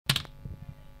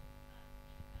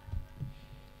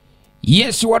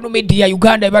Yes, wano media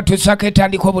Uganda ebatusaka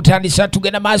etandika obutandisa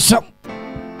tugenda maaso.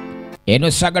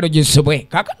 Eno sagalo gisibwe.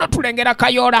 Kakano tulengera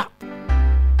kayola.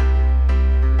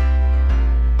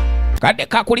 Kade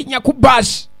kakulinya ku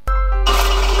bus.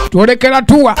 Tuolekera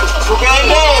tuwa.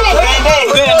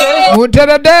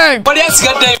 Muterede.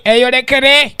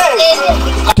 Eyolekere.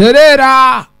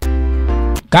 Terera.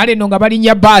 Kale nonga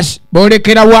balinya bus.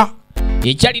 Bolekera wa.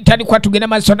 Ichali tani kwa tugenda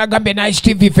maaso na gambe na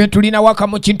TV fetulina waka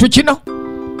mu kintu kino.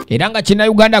 Eranga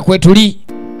kina Uganda kwetuli.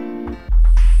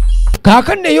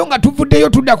 Kakane yo nga tuvuddeyo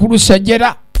tudda ku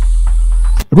lusajjera.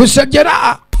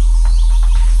 Lusajjera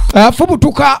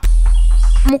afubutuka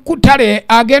mukutale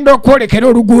agenda okwolekera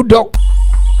oluguudo.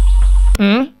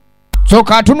 So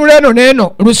katunula eno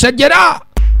neno lusajjera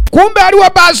kumbe aliwo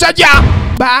basajja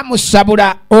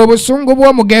bamusabula obusungu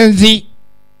bw'omugenzi.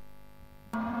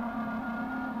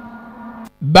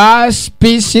 Bas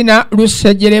pisina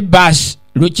lusajjere bas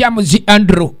Luchamuzi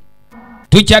Andrew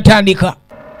tuchatandika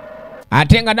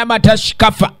atenga na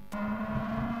matashikafa.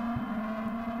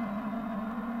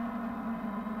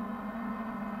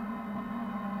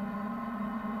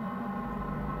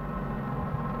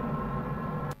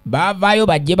 Bavayo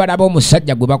bajje balaba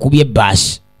omusajja gwe bakubye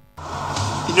basi.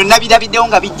 Bino nabirabiddewo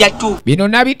nga bijja tu. Bino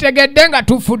nabitegedde nga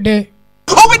tufudde.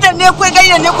 Obwedda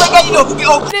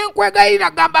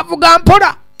nekwegayirira gamba vuga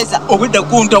mpola. Obwedda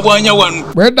guntabwanya wano.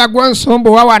 Bwedda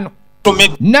gwansombo wa wano.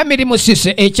 Namiri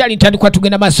musise ekyali ntandikwa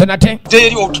tugenda maaso nate.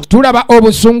 Tulaba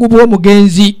obusungu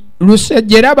bw'omugenzi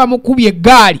lusejjera bamukubye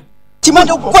eggaali.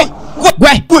 Kimando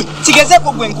gwe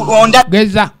kigezeeko gwe nkulonda.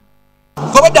 Geza.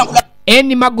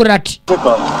 Eni Magurati.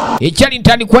 Ekyali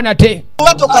ntandikwa nate.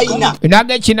 Tokayina.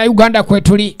 Naga kina Uganda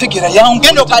kwetuli. Tegera yangu.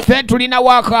 Fe tulina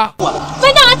waka.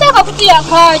 Fena ataka kutia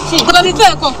kaki.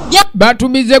 Kubabifeko.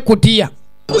 Batumize kutia.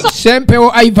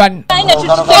 Sempeo Ivan.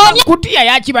 Kutia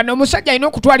yachiba no musajja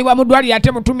ino kutwaliwa mu ddwaliro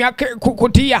ate mutumya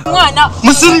kutia. Mwana.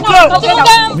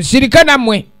 Musirika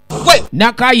namwe.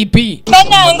 Na KIP.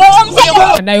 Banango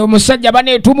omusajja. Nayo musajja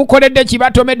bane tumukoledde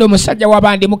kibatomedde omusajja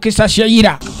wabandi mukisa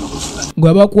Sheira.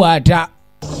 Gwe bakwata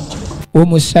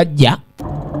omusajja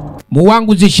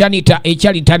muwanguzi Shanita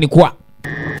ekyali ntandikwa.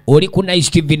 Oli ku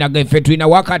Nice TV na gefe tulina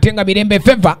wakatenga mirembe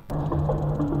feva.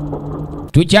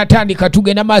 Tukyatandika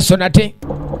tugenda maaso nate.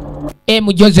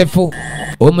 M Joseph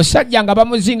omusajja nga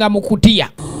bamuzinga mu kutiya.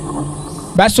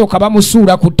 Basooka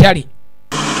bamusuula ku ttale.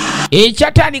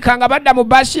 Ekyatandika nga badda mu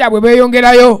basi yabwe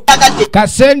beeyongerayo.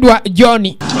 Kasendwa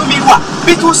John.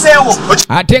 Bituseewo.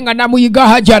 Ate nga namuyiga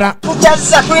Hajara.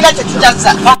 Tujazza tulina kye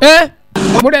tujazza.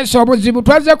 Mulensi obuzibu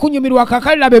twaze kunyumirwa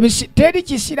kakalira bebisi. Teri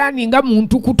kisirani nga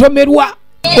muntu kutomerwa.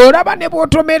 Olaba ne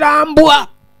bw'otomera mbwa.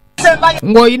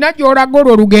 Ng'olina gy'olaga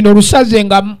olwo olugendo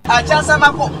lusazengamu.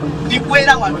 Akyasamako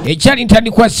ligwera wano. Ekyali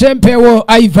ntandikwa Sempewo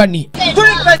Ivan.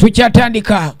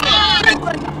 Tukyatandika.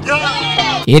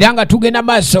 Era nga tugenda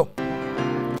maaso.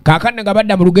 Kaakano nga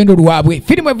badda mu lugendo lwabwe.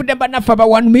 Firimu evudde bannaffe aba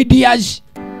One Medias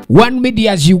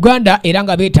Uganda era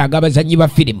nga beetaaga abazannyi ba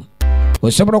firimu.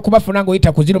 Osobola okubafuna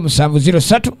ng'oyita ku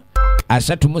 0703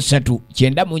 33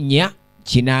 94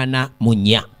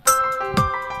 84.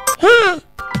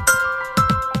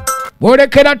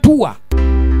 Bolekera tuwa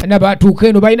nabatuuka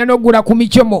eno balina n'ogula ku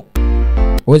micomo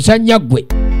ozannya ggwe.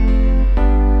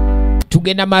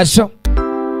 Tugenda maaso.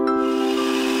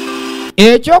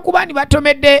 Ekyokuba ni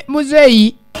batomedde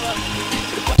muzeeyi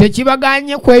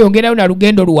tekibaganye kweyongerayo na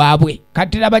lugendo lwabwe.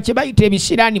 Kati laba kye bayita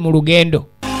ebisiraani mu lugendo.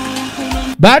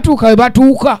 Batuuka we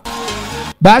batuuka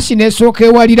baasi nesooka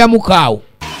ewaliramu kaawo.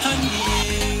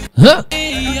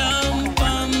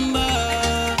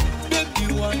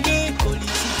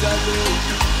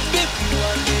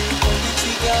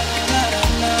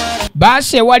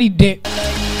 Baasi ewalidde.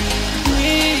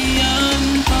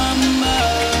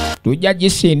 Tujja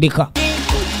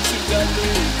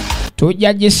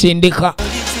gisindika.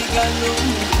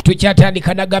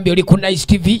 Tukyatandika nagambye oli ku Nice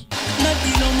TV.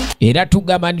 Era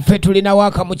tugamba nfe tulina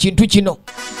waka mu kintu kino.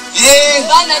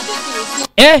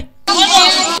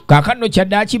 Kaakano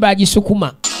kyaddaaki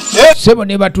baagisukuma. Sebo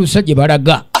ne batuusa gye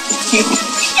balaga.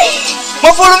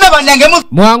 Mufulume bannange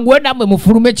mwanguwe namwe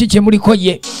mufulume ki kye muliko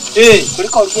ye.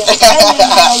 Kuliko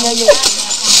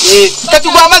kati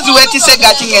gwa amazi weetise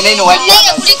gati ngene eno wali.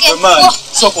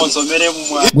 Soko nsomeremu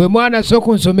mwana. Gwe mwana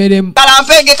soko nsomeremu.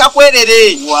 Kalampenge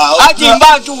kakwerere. Ati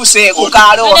mba ntuse ku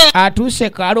kaalo. Atuse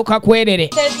kaalo kakwerere.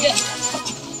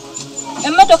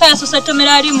 Emmotoka yasose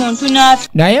tomera ali muntu nafi.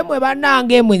 Naye mwe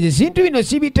bannange mwe ezintu bino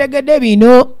sibitegedde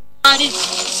bino.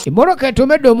 Emmotoka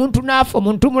etomedde omuntu naafa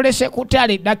omuntu mulese ku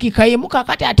ttale dakika y'emu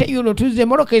kakati ate yuno tuzze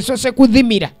emmotoka esose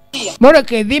kudhimira.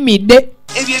 Emmotoka edhimidde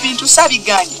ebyo ebintu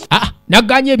sabiganye.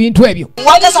 Naganye ebintu ebyo.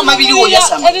 Wagasa mabiri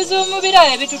oyasama. Ebizuumu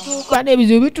birayo bitutuuka. Bane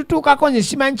ebizibu bitutuukako nze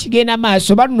simanyi kigenda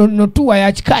maaso bano notuwa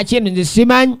ya kika kyeno nze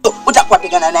simanyi.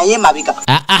 Utakwatagana naye mabiga.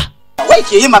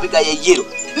 Waiki ye mabiga ye yero.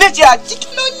 Neja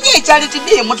kituno nye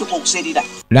kyalitidde emotoka okuserira.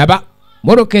 Laba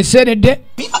moroka eseredde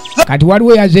kati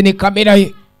waliwo yaze ne kamera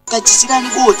ye. Kakisirani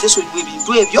gwotesonyiwe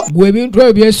ebintu ebyo. Gwe ebintu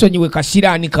ebyo byesonyiwe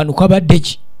kasirani kano kabadde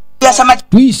ki? Yasama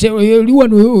tuyise oli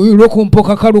wano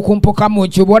lokumpoka kalukumpoka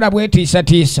mukyo bwona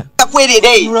bwetiisatiisa.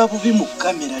 Akwerere bubi mu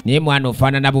kamera. Naye mwana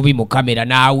ofaanana bubi mu kamera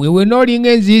naawe we noolinga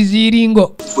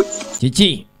enziiziiringo.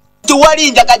 Kiki?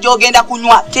 Tuwali njaga gy'ogenda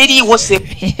kunywa teriiwo se.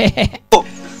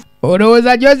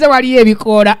 Olowooza gy'oze waliyo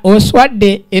ebikoola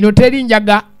oswadde eno teri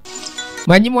njaga.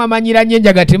 Manyimu amanyira nnyo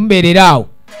enjaga temubeerera awo.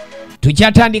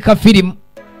 Tukyatandika firimu.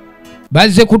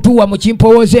 Bazze kutuwa mu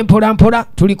kimpowooze mpolampola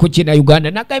tuli ku kina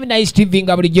Uganda. Nagabi na TV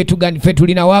nga bulijjo tugandi ffe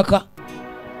tulina waka.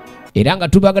 Era nga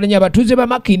tubagalanya abatuuze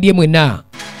b'Amakindye mwenna.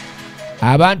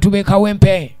 Abantu b'e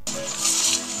Kawempe.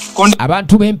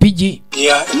 Abantu b'Empigi.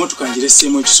 Emotoka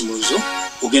ngireseemu ekisumuluzo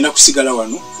ogenda kusigala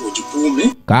wano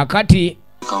ogikuume. Kaakati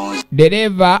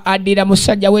dereva addira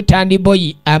musajja we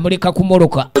Tandiboyi amuleka ku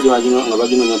moloka. Nga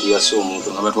baginonya nti yasse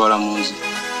omuntu nga batwala mu nzi.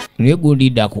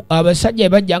 Negundidako abasajja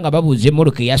bajja nga babuuza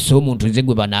emmoloka yasse omuntu nze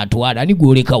gwe banaatwala ani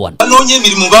gwoleka wano. Banoonya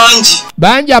emirimu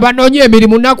bangi abanoonya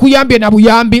emirimu nakuyambye na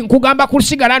buyambi nkugamba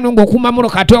kusigala no ng'okuuma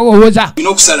moloka ate owooza. Olina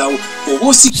okusalawo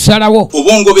salawo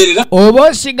oba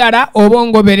osigala oba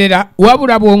ongoberera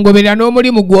wabula bw'ongoberera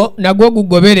n'omulimu gwo nagwo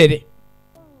gugoberere.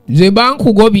 Nze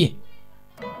bankugobye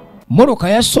moloka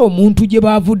yasse omuntu gye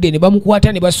baavudde ne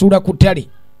bamukwata ne basuula ku ttale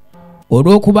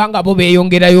olw'okubanga bo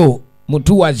beeyongerayo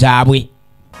mutuwa zaabwe.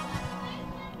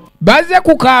 Baze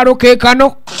ku kaalo ke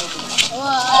kano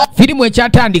firimu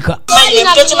ekyatandika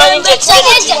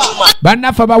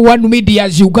bannaffe aba One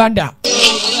Medias Uganda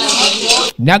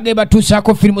nage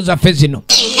batuusaako firimu zaffe zino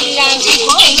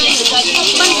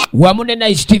wamu ne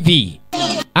Nice TV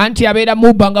anti abeera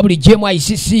mubanga buli jemu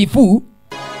ayisisiifu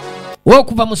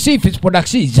okuva mu Sifis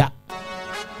Productions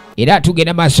era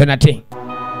tugenda maaso nate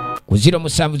ku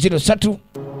 0703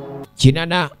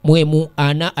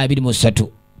 84423.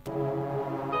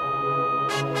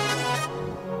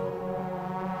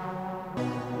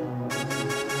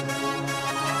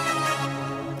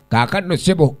 Kaakano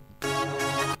sebo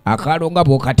akalonga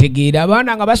bw'okategeera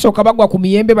abaana nga basooka bagwa ku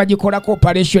miyembe bagikolako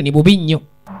operation bubi nnyo.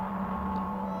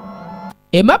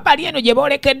 Emabbali eno gye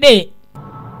boolekedde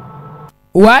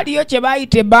waliyo kye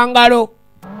baayita ebbangalo.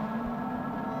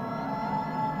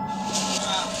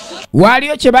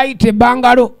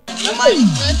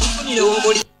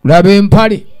 Laba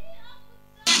empale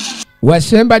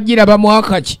wasemba giraba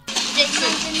mwakaki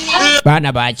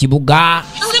baana ba kibuga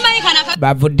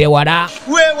bavudde wala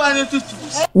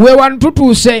weewano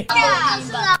tutuuse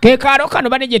ke kaalo kano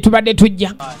bane gye tubadde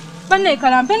tujja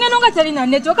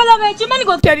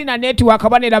terina netiwaaka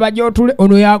baneraba gyotule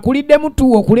ono yakulidde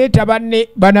mutuwa okuleeta banne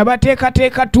bana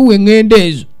bateekateeka tuwa eŋŋendo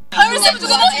ezo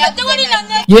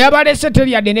ye yabalese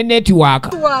teryadde ne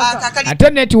netiwaaka ate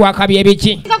netiwaaka bye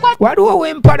biki waliwo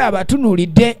wempala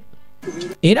abatunulidde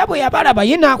era bwe yabalaba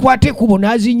ye n'akwata ekkubo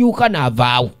n'azinyuuka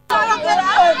n'avaawo.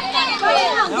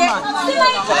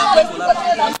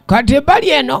 Kati ebbali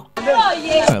eno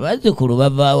abazzukulu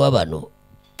bavaawa bano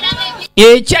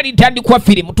ekyalitandikwa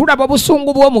firimu tulaba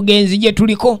obusungu bw'omugenzi gye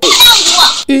tuliko.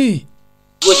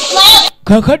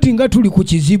 Kakati nga tuli ku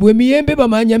kizibu emiyembe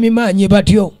bamanya mimaanye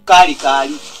batyo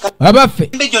abaffe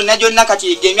gyonna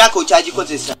kati emyaka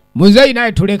okyagikozesa. Muzeyi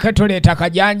naye tuleke toleeta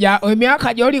kajanja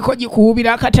emyaka gy'oliko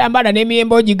gikuubira akatambala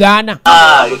n'emiyembe ogigaana.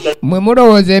 Mwe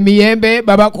mulowooza emiyembe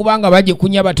babakubanga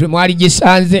bagikunya batwe mwali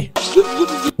gisanze.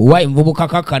 Wa envubuka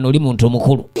kakkano oli muntu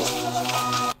omukulu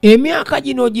emyaka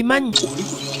gino ogimanyi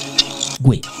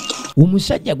gwe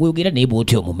omusajja gweyogera naye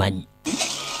bw'oti omumanyi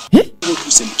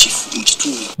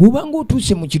bw'obanga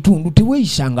otuuse mu kitundu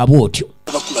teweeyisanga bw'otyo.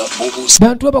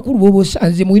 Bantu abakulu b'oba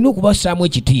osanze mulina okubassaamu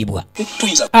ekitiibwa.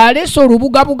 Aleese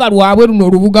olubugabuga lwabwe luno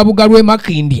olubugabuga lw'e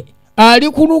Makindye ali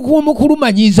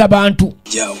kulumanyiiza bantu.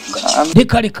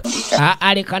 Lekaleka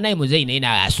aleka naye muzeyi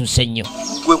naye asusse nnyo.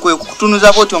 Gwe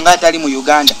kutunuza bw'otyo ng'atali mu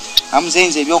Uganda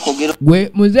amuzeyinza ebyokogero.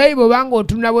 Gwe muzeyi bw'obanga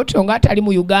otunula bw'otyo ng'atali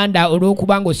mu Uganda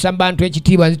olw'okubanga ossa bantu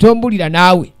ekitiibwa nze tombulira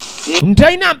naawe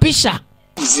ntalina mpisa.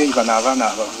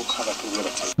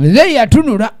 Muzeyi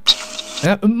yatunula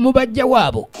mubajja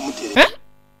waabo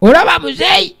olaba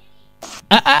muzeyi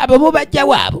abo mubajja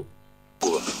waabo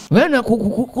bana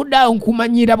kuddawo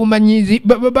nkumanyira bumanyizi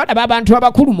balaba abantu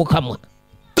abakulu mu kamwa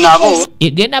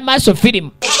egenda maaso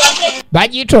firimu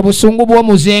bagiyita obusungu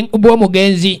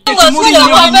bw'omugenzi.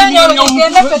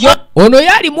 Ono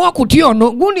yalimu okuti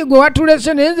ono gundi gwe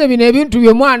watulese naye nze bino ebintu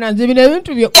byo mwana nze bino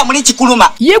ebintu byo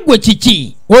ye gwe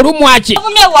kiki olumwaki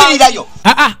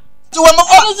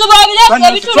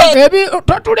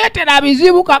totuleetera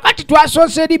bizibu kakati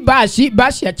twasoose eri baasi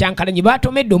ya Kyankalanyi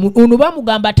batomedde ono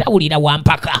bamugamba tawulira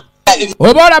wampaka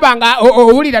oba olabanga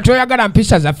owulira toyagala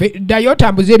mpisa zaffe ddayo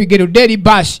otambuza ebigero dde eri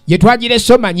baasi gye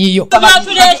twagirese omanyiyo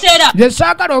nze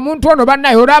saagala omuntu ono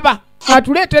bannaye olaba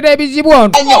atuleetera ebizibu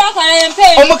ono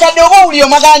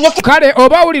kale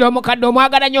oba owulira omukadde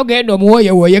omwagala nnyo genda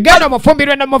omuwoyewoye genda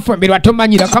omufumbirwe nomufumbirwa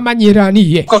tomanyira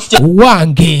kamanyiraaniye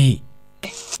wange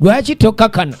lwaki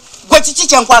tokkakana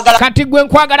kati gwe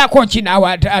nkwagalako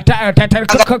kinaawa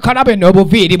kalabe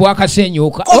n'obuviiri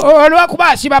bwakasenyuuka olwakuba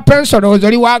asiba pensolozi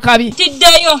oli wakabi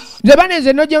nze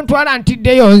banenze no gye ntwala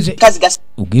ntiddeyo nze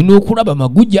ogenda okulaba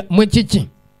magujja mwekiki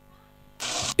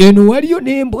eno waliyo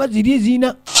n'embwa ziri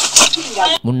zina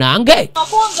munange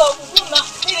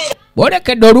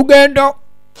bolekedde olugendo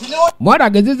mwana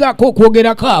agezezaako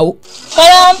okwogerako awo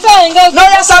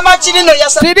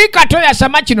sirika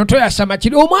toyasama kino toyasama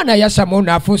kiri omwana yasama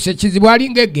ono afuuse ekizibu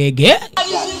alinga egege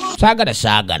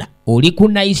saagala oli ku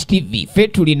Nice TV ffe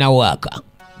tulina waaka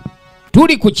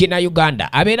tuli ku kina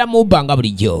Uganda abeera mu bbanga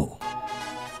bulijjo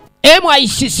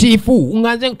MICCfu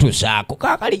nga nze ntusaako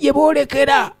kaakali gye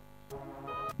boolekera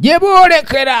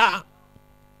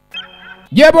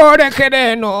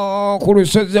eno ku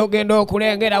lusozi ogenda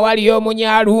okulengera waliyo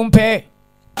omunyalumpe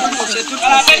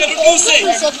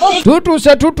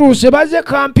tutuuse baze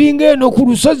kampinga eno ku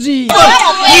lusozi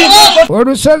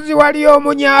olusozi waliyo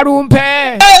omunyalumpe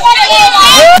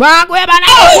bangwe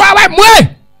banawawe mwe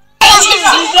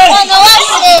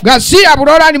gasiya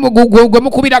bulolani mugugwe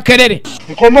mukubira kerere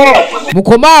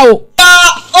mukomaawo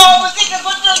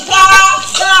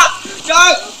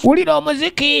ulira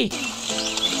omuziki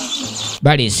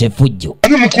balese fujjo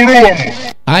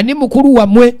ani mukulu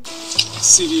wammwe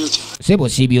sebo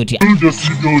sibyotya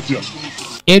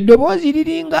eddoboozi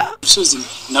liringa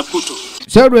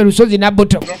lwe lusozi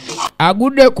Nabbuto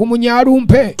agudde ku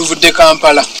munyalumpe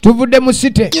tuvudde mu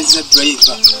site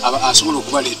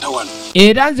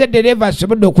era nze dereva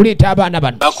asobodde okuleeta abaana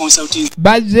bano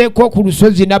bazzeeko ku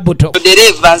lusozi Nabbuto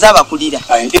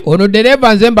ono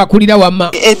dereva nze mbakulira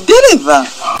wamma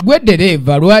gwe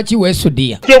dereva lwaki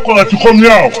weesudiya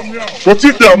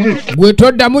gwe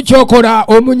toddamu kyokola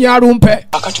omunyalumpe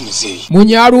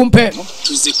munyalumpe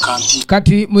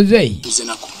kati muzeeyi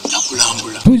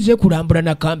tuzze kulambula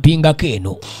na kampinga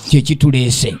keno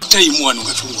kyekituleese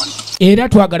era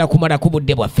twagala kumala ku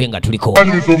budde bwaffe nga tuliko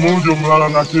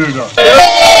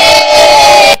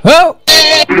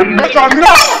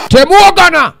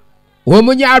temuwogana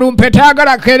omunyalumpe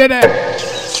taagala kerere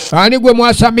ani gwe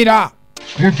mwasamira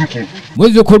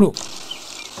muzukulu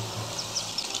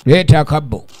leeta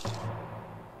akabbo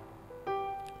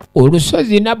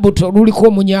olusozi Nabbuto luliko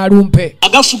omunyalumpe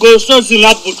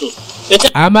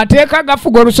amateeka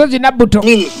agafuga olusozi Nabbuto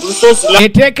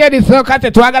etteeka erisooka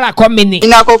tetwagala komini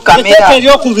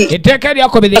etteeka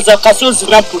eryokubiri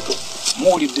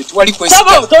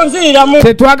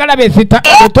tetwagala besita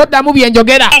toddamu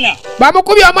byenjogera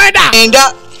bamukubye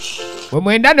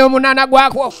omwenda n'omunaana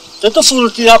gwakwo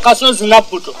tetufulutira kasozi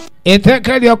Nabbuto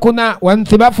etteeka eryokuna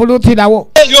wansi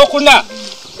bafulutirawo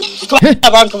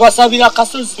abantu basabira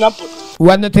kasozi Nabbuto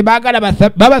wano tebaagala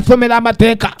babasomera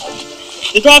amateeka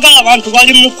tetwagala abantu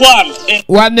bali mukwano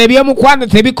wano ebyomukwano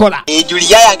tebikola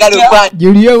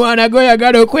Juliya mwana gwe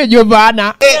oyagala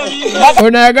okwejovaana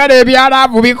ono ayagala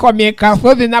ebyalaavu bikomye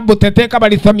kasozi Nabbuto etteeka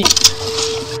balisomye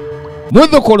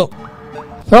muzukulu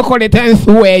sokoleta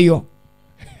ensuwa eyo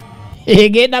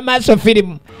egenda maaso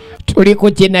firimu tuli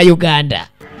ku kina Uganda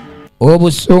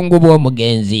obusungu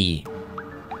bw'omugenzi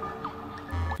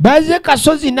baze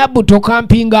kasozi Nabbuto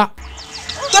kampinga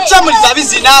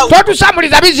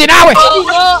totusamuliza bizinaawe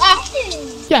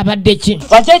yabadde ki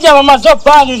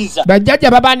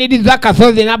bajjajja babaniriza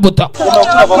kasozi Nabbuto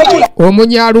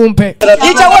omunyalumpe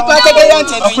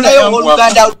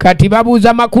kati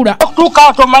babuuza makula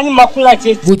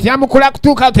butya mukula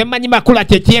kutuuka temanyi makula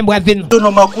kyekyembwa zino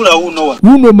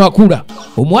uno makula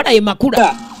omuwala ye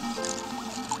makula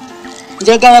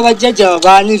njagala bajjajja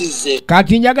babanirize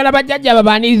kati njagala bajjajja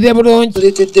babanirize bulungi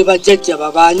tuletedde bajjajja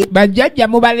bajjajja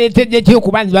mubaleetedde ki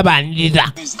okuba nti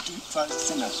babaniriza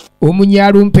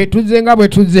omunyalumpe tuzze nga bwe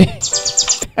tuzze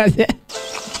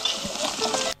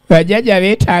bajjajja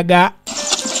beetaaga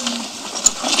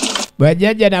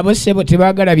bajjajja nabo ssebo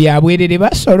tebaagala byabwerere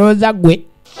basolooza gwe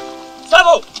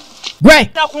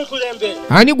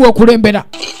ani gwe okulembera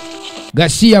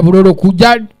gasiya bulolo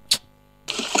kujja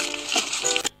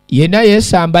yena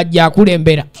yesamba ajja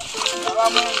akulembera.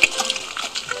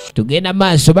 Tugenda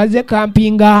maaso baze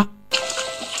kampinga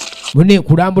mune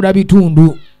kulambula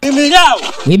bitundu.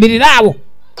 Yimirirawo.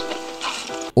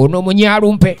 Ono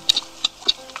munyalumpe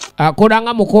akola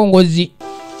nga mukongozi.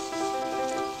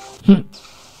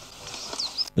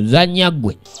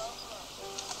 Zanyagwe.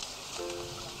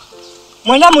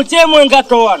 Mwana mujemu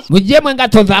engato wano. Mujemu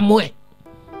engato zamwe.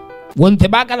 Wonte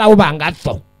bagala oba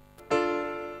ngato.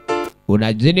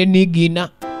 Unazene nigina.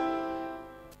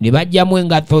 Nibajjamu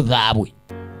engato zaabwe.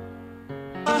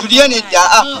 Tulieni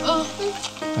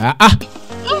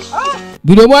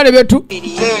Bino mwana betu.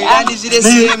 Yandizire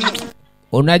semu.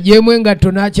 Onajemu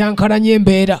engato nakyankalanya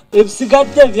embeera.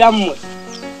 Ebisigadde byammwe.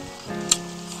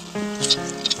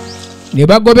 Ne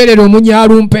bagoberera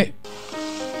omunyalumpe.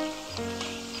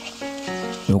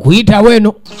 Okuyita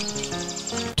weno.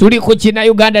 Tuli ku kina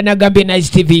Uganda na Gambia Nice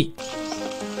TV.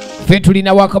 Fe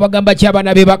tulina wakabagamba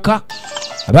ky'abaana be baka.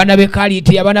 Abaana be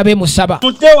Kaliti, abaana be Musaba.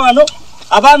 Mudde wano,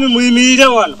 abaami muyimirire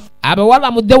wano.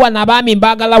 Abawala mudde wano, abaami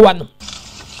mbaagala wano.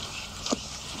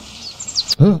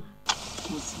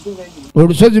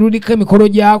 Olusozi luliko emikolo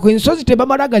gyako. Ensozi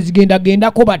tebamala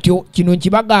gazigendako batyo. Kino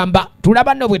nkibagamba.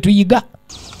 Tulaba no bwe tuyiga.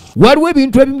 Waliwo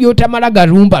ebintu ebimu byotamala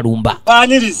galumbalumba.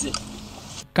 Baanirize.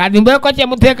 Kati mbweko kye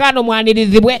muteekaano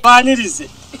mwanirizibwe. Baanirize.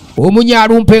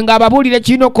 Omunyalumpe nga ababuulire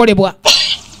kirina okukolebwa.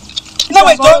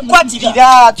 Nawe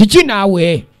tokwatirira. Kiki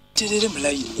naawe?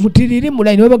 Mutirire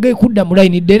mulayini wabagaye kudda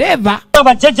mulayini dereva.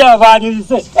 Abajjajja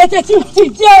baanirize. Ekyo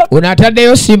kijja. Ono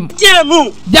ataddeyo simu.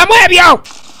 Jemu. Jamu ebyo.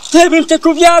 Ebintu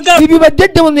tubyaga. Bibi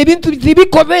bajjajja wano ebintu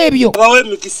bikoze ebyo. Bawe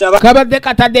emikisa. Kabadde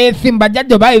kataddeyo essimu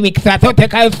bajjajja bayo emikisa ate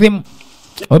oteekayo simu.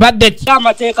 Obadde ki?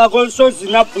 Amateeka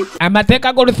g'olusozi nabbuto.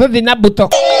 Amateeka g'olusozi nabbuto.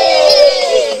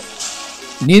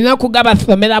 Nina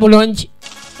kugabasomera bulungi.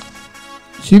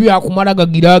 Si byakumala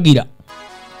gagiraagira.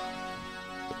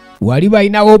 Wali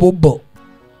balinawo obubbo.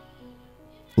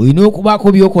 Olina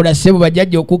okubaako byokola ssebo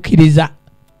bajjajja okukkiriza.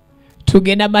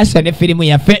 Tugenda maaso ne firimu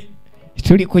yaffe.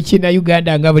 Tuli ku kina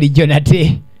Uganda nga bulijjo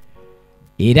nate.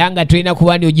 Era nga tulina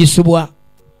kuba ndi ogisubwa.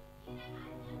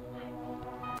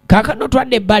 Kaakano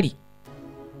twadde ebbali.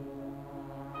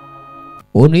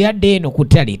 Ono yadde eno ku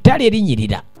ttale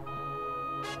erinyirira.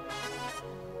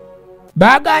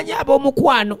 Baaganya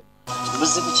ab'omukwano.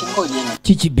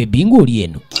 Kiki bebi ng'oli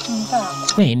eno?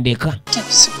 Endeka.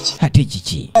 Ate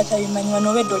kiki?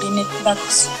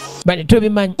 Bane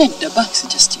tobimanyi.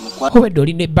 Obedde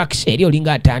olina ebakisi eri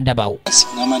olinga atandabawo.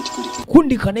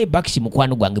 Kundika naye bakisi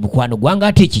mukwano gwange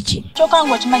ate kiki?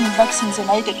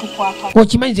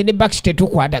 Okimanyi nze ne bakisi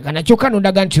tetukwatagana kyokka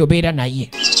nondaga nti obeera naye.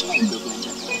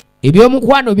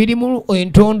 Ebyomukwano biri mu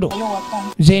entondo.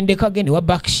 Nze ndeka gende wa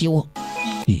bakisi wo.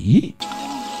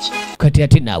 Kati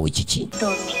ate naawe kiki?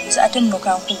 Ate nno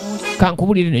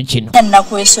kankubulire nekino.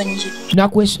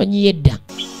 Nakwesonyiye edda.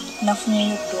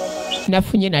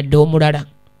 Nafunye nadde omulala.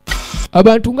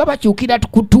 Abantu nga bakyukira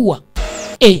tukutuwa.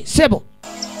 Sebo.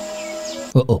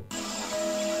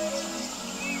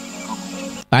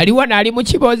 Aliwo naali mu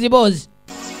kiboozibozi.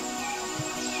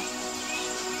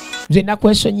 Nze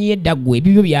nakwesonyiye edda ggwe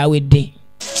ebibyo byawedde.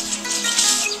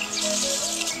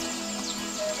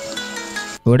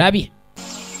 Olabye?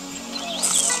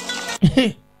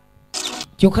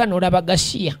 Kyokka n'olaba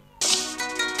gasiya.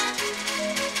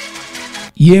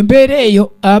 Yembeera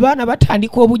eyo abaana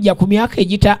batandika obujja ku myaka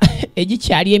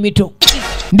egikyali emito.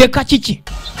 Ndeka kiki?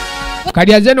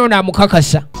 Kali aze n'ono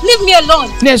amukakasa.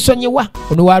 Nesonyiwa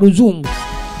ono wa luzungu.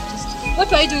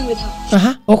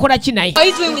 Okola ki naye?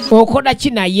 Okola ki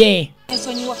naye?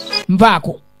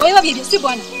 Nvaako.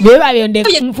 Bwebabyo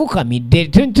ndeka nfukamidde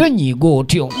tonyiiga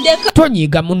otyo.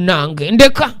 Tonyiiga munnange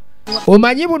ndeka.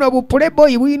 Omanyi buno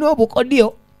bupuleboyi bwina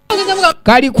obukodyo.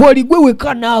 Kali kwoli gwe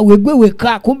weka naawe gwe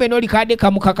weka kumbe n'oli kadde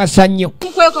kamukakasa nnyo.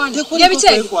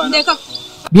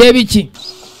 Byebiki?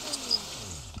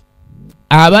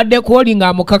 Abadde kwoli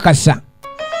ng'amukakasa.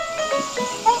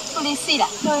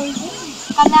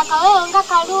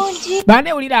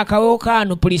 Bane ulira akawewo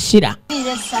kaano Pulisira.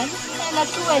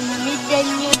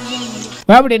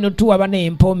 Babule no tuwa bane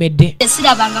empomedde.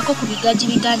 Sirabangako ku bigaji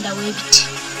biganda weebiti.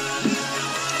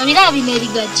 Abira bino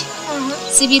ebigaji.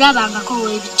 Sibirabangako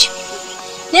weebiti.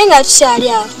 Nenga tukyali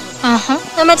awo.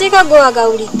 Amateeka go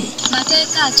agawulidde.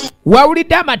 Mateeka ki?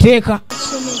 Wawulidde amateeka?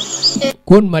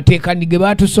 Kono mateeka ndige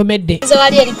batusomedde.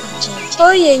 Zawali eri kujja.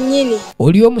 Oye nnyini.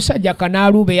 Oli omusajja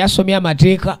kanaalube yasomye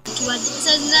amateeka.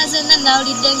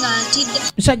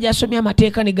 Musajja yasomye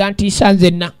amateeka ne gantiisa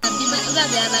nzenna.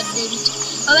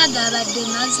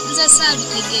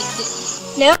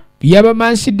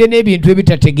 yabamansidde n'ebintu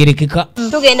ebitategerekeka.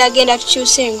 Tugenda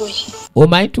tukyuse engoye.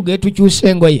 Omanyi tugende tukyuse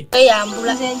engoye.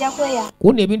 Kweyambula. Nze nja kweyambula.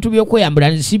 Kuno ebintu by'okweyambula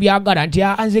nze sibyagala nti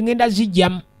nze ngenda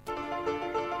zijjamu.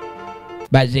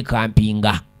 Baze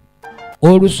kampinga.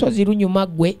 Olusozi lunyuma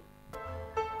ggwe.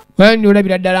 Wani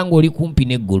olabira ddala ng'oli kumpi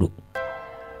n'eggulu.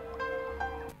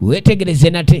 Weetegereze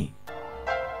nate.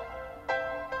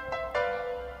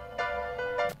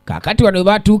 Kaakati wano we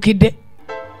baatuukidde.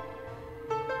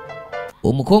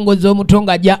 Omukongozi omuto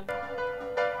ng'ajja.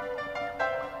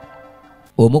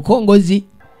 Omukongozi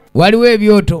waliwo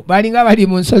ebyoto balinga bali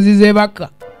mu nsozi z'ebaka.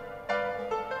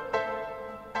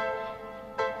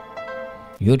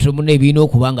 Byoto muno ebirina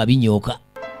okuba nga binyooka.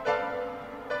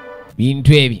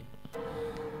 Bintu ebyo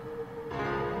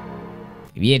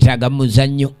byetaaga mu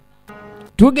muzannyo.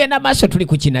 Tugenda maaso tuli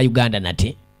ku kina Uganda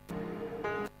nate.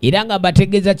 Era nga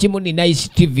bategeeza kimu ni Nice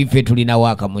TV ffe tulina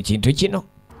waaka mu kintu kino.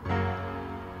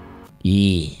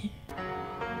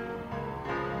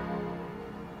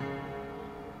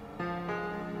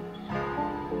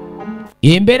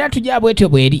 Embeera tujja bwetyo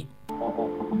bweri.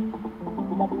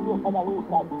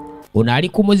 Ono ali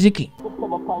ku muziki.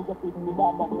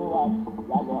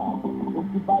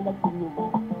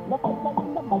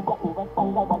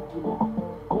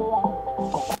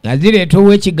 Nazireeta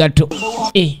ow'ekigatto.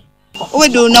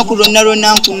 Owedde olunaku lwonna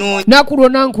lwonna nkunoonya. Naku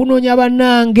lwonna nkunoonya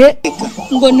bannange.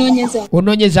 Ng'onoonyeza.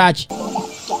 Onoonyeza ki?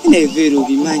 Neveera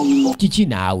obimanyi. Kiki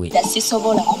naawe?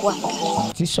 Sisobola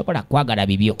kwagala. Sisobola kwagala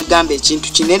bibyo. Gamba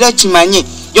ekintu kino era kimanye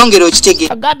yongera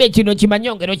okitegeera. Agambe kino kimanye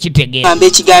yongera okitegeera. Gamba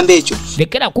ekigambo ekyo.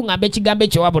 Lekera kuŋŋamba ekigambo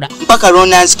ekyo wabula. Mpaka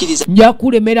lw'onanzikiriza. Nja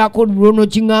kulemerako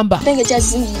lw'onokiŋŋamba. Ate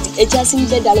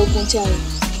ekyasinzidde ddala okunkyala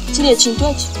kiri ekintu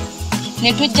ekyo.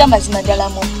 Ne tujja mazima ddala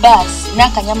mu bbaasi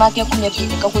n'akanyama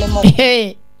ak'enkunyakiri kakulema.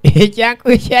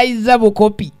 Ekyayizza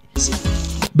bukopi.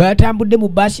 Batambudde mu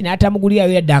bbaasi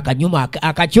n'atamugulirayo yadde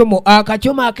akacomo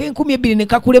ak'N2,000 ne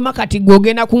kakulema kati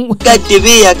gw'ogenda ku gadde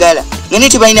beeyagala nga ne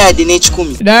tebalina yadde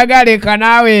n'ekikumi. Naagaleka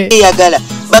naawe. Beeyagala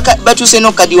batuuse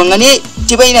n'okukaddiwa nga ne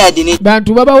tebalina yadde ne.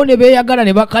 Bantu babawo ne beeyagala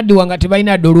ne bakaddiwa nga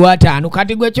tebalina yadde olw'ataano.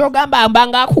 Kati gwe kyogamba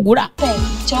mbanga akugula.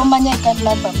 Kyomanya can't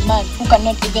love a man who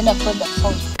cannot even afford a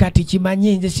phone. Kati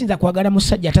kimanye nze sinza kwagala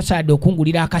musajja atasaadde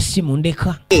okungulira akasimu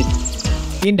ndeka.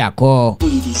 Indako.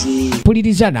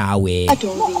 Puliriza naawe.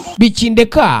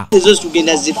 Bikindeka. Ezo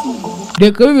tugenda zifuna.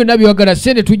 Leka ebyo byonna byagala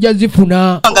sente tujja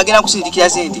zifuna. Ngagenda kusindikira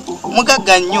sente.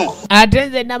 Mugagga nnyo. Ate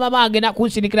nze na mama agenda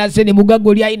kunsindikira sente mugagga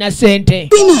oli alina sente.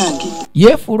 Binange.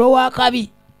 Yeefuula ow'akabi.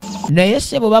 Naye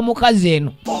ssebo bamukazi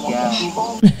eno.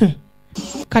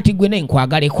 Kati gwe naye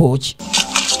nkwagaleko ki?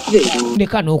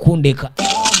 Ndeka n'okundeka.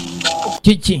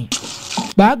 Kiki?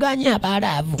 Baaganye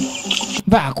abalaavu.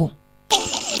 Baako.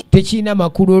 Tekina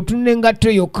makulu otunne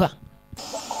ngatto yokka.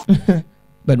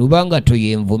 Bano bangatto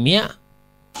yenvumya.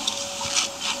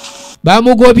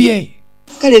 Bamugobye.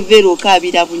 Kale veera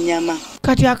okaabira bunyama.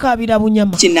 Kati akaabira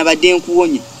bunyama. Kyenabadde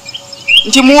nkuwonya.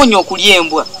 Nti muwonya okulya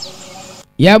embwa.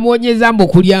 Yamuwonyeza mbu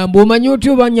okulya mbwa. Omanyi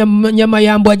otya oba nyama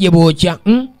ya mbwa gye bookya?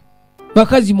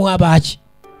 Bakazi mwabaki.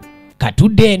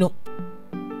 Katudde eno.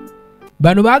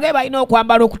 Bano baagaye balina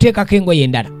okwambala okuteekako engoye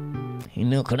endala.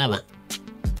 Ina okulaba.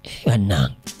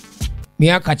 Bannange.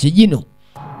 Myaka kigino.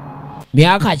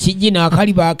 Myaka kigino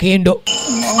akali bakendo.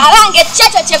 Abange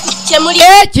kyekyo kyemuli.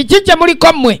 Kiki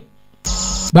kyemuliko mmwe?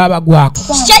 Baba gwako.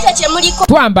 Kyekyo kyemuliko.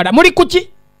 Twambala muli kuki?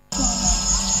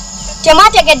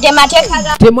 Temwategedde mateeka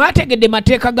ga. Temwategedde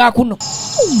mateeka ga kuno.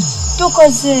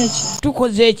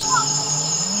 Tukoze eki.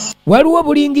 Waliwo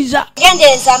bulingiza.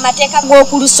 Gendereza amateeka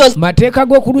g'oku lusozi. Mateeka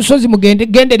g'oku lusozi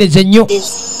mugendereze nnyo.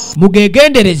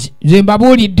 Mugegendereze. Nze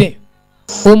mbabuulidde.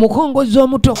 Omukongozi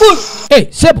omuto.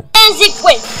 Sebo.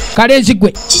 Enzigwe. Kale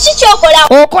enzigwe. Kiki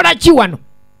kyokola? Okola ki wano?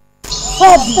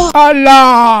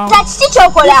 Allah. Kiki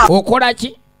kyokola? Okola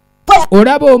ki?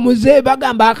 Olaba omuze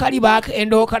bagamba akali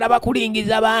bakenda okalaba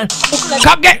kulingiza bantu.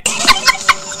 Kage.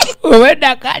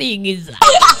 Owedda kalingiza.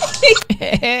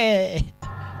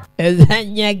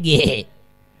 Ezanyage.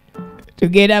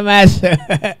 Tugenda maaso.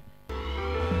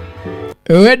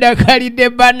 Owedda kalidde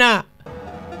bana.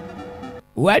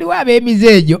 Waliwo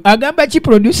ab'emize egyo agamba ki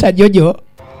producer Jojo?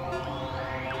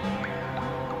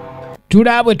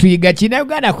 Tulabwe tuyiga kina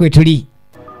Uganda kwe tuli.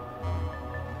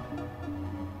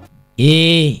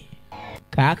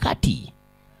 Kaakati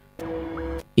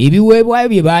ebiweebwayo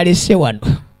bye balese wano.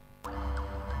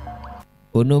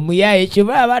 Ono muyaye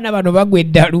kiba abaana bano bagwa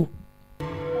eddalu.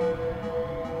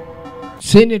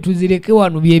 Sente tuzireke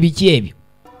wano bye biki ebyo.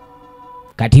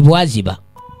 Kati bwaziba.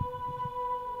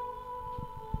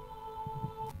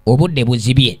 Obudde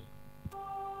buzibye.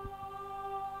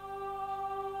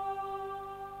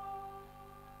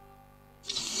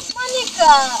 Monica,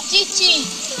 Chichi.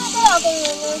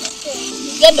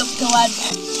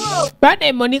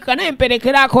 Bane Monica naye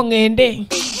mperekerako ngende.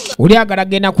 Uli agala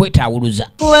genda kwetawuluza.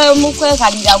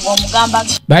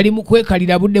 Bali mu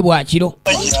kwekalira budde bwa kiro.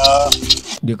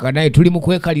 Ndika naye tuli mu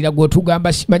kwekalira gwe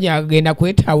tugamba simanyi agenda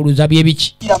kwetawuluza bye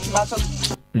biki.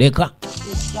 Leka.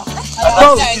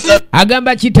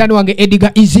 Agamba kitano wange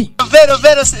Edgar Easy.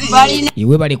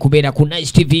 Iwe bali kubeera ku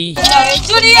Nice TV.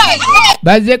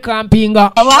 Baze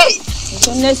kampinga.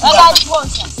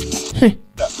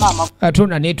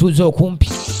 Atona netuzo okumpi.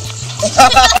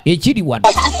 Ekiri wano.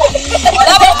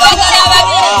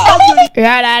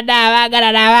 Yalada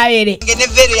abagala nababere. Ngene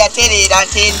vero yaterera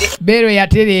ntende. Bero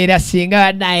yaterera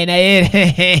singa naye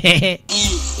naye.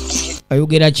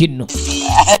 Ayogera kinno.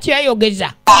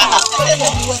 Kyayogeza.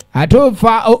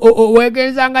 Atofa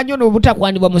wegeza nga nyo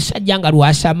obutakwandibwa musajja nga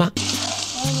lwasama.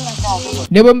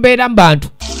 Ne bwe mbeera mu bantu.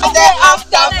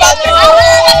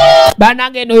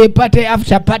 Banange no party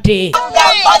after party.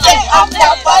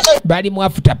 Bali mu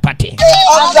after party.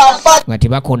 Ngati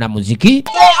bakona muziki.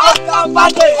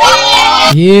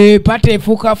 Ye party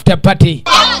fuka after party.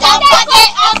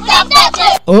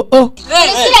 Oh.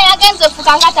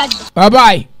 Bye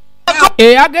bye.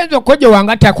 Agenzo kojo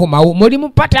wangata komawo muri mu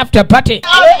party after party.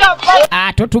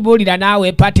 Totubulira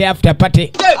nawe party after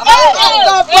party.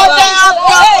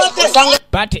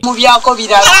 Party mu byako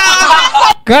birala.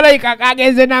 Kala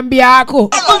ikakagenze na mbyako.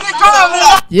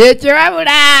 Yeche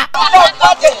wabula.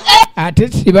 Ate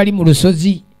sibali mu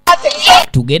lusozi.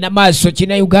 Tugenda maaso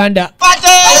kina Uganda.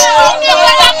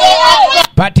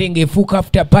 Party ngefuka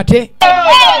after party.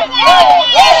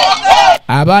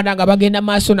 Abaana nga bagenda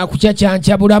maaso na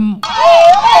kucacyanca bulamu.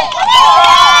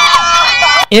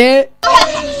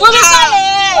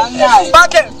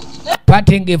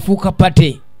 Pate ngefuka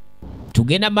pate.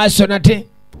 Tugenda maaso nate.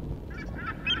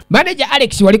 Manager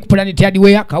Alex wali ku Planet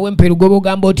Hardware Kawempe Lugobo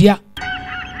gamba otya.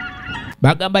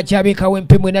 Bagamba kyabe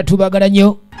Kawempe mwena tubagala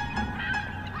nnyo.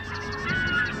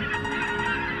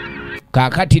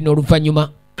 Kakati n'oluvannyuma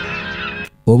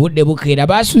obudde bukeera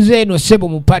basuze eno sebo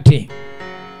mu pate.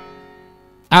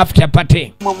 After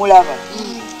party. Mulaba.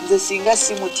 Nze singa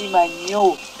si mutima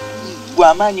nnyo.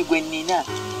 Gwamaanyi gwe nnina.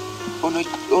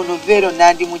 Ono vero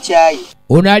nandi mukyayi.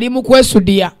 Ono ali mu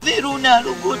kwesudia. Vero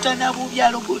nalogotana bubi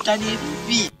alogotana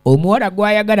ebibi. Omuwala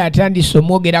gwayagala atandise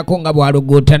omwogerako nga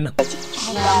bw'alogootana.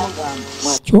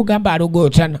 Kyogamba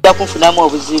alogootana. Yakunfunamu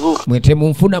obuzibu. Mwete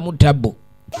munfunamu tabbo.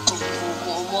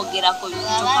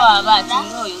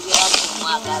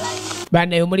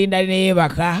 Bana omulinda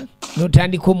neyeebaka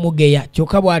n'otandika omugeya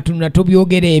kyokka bw'atunula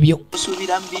tobyogera ebyo.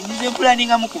 Osuubira mbinize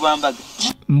mpulaninga mu kubambaga.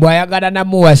 Mbwayagala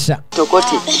namuwasa.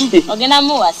 Tokote.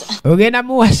 Ogenda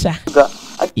muwasa.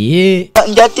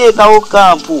 Njateekawo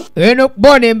kampu. Eno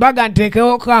bona embaga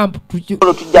nteekewo kampu.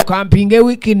 Kampinge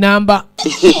wiki namba.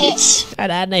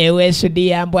 Alaana yeweesudi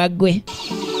yambwa gwe.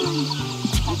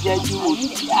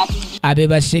 Abe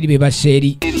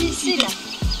baseeri.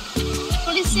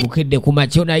 Bukedde ku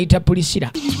makyo nayita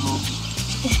pulisira.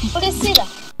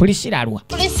 Pulisira alwa.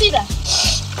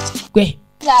 Gwe.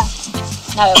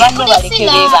 Nawe banno baleke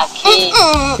beebake.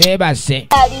 Beebase.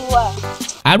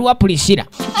 Alwa pulisira.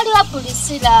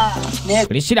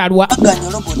 Pulisira alwa.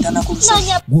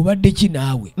 Gubadde ki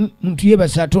naawe? Muntu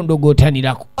yeebase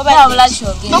atondogootanirako.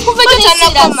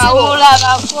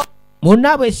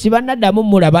 Munaabwe sibanaddamu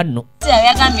mulaba nno.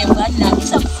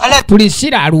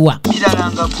 Pulisira alwa.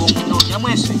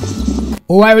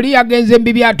 Owayoli yagenze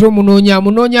mbibi ate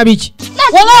omunoonya biki?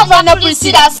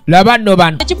 Laba nno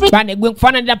bano. Bane gwe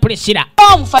nkufaananira pulisira.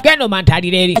 Genda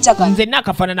omantalira eri. Nze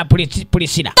nakafaanana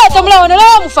pulisira.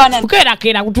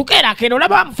 Tukeerakeera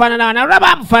olaba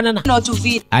bamufaanana.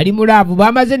 Ali mulaavu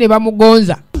bamaze ne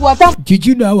bamugonza.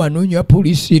 Kiki naawe anoonya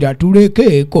pulisira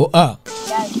tulekeeko.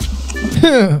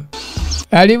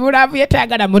 Ali mulaavu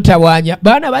yetaagala mutawaanya.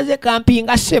 Baana baze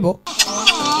kampinga ssebo.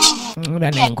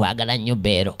 Nga naye nkwagala nnyo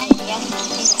beero.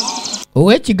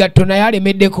 Ow'ekigatto naye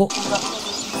alemeddeko.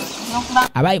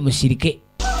 Abayi musirike.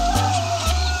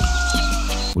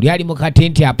 Uli ali mu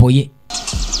katenti apoye.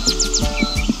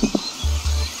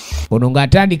 Ono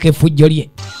ng'atandika effujjo lye.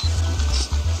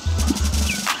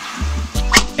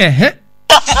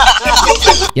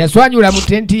 Yaswanyula mu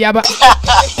tenti yaba.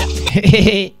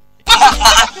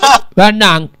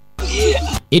 Bannange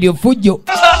eryo ffujjo.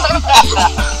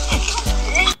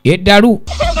 Eddalu.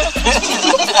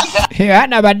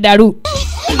 Ana baddalu.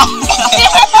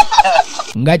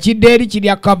 Nga kidde eri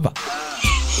kirya kava.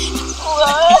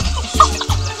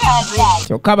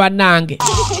 Kyokka bannange.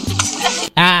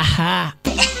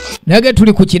 Nage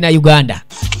tuli ku kina Uganda.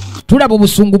 Tulaba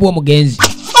obusungu bw'omugenzi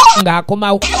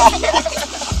ng'akomawo.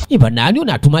 Iba nani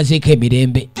ono atumazeeko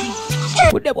emirembe.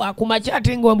 budde bwakumakya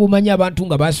ate nga mbumanya abantu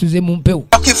nga basuze mu mpewo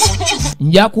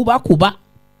nja kubakuba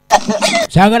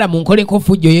saagala munkoleko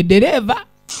fujjo ye dereva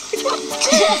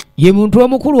ye muntu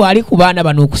omukulu ali ku baana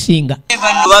bano okusinga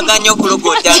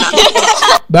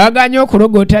baganye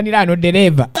okulogotanira ano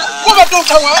dereva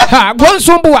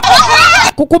gwonsumbuwa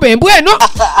kukuba embwa eno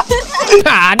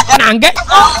nange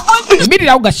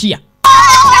emirirawo gasiya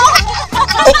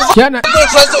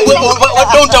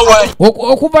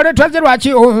okuva lwetwaze lwaki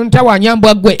ntawanya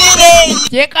mbwa gwe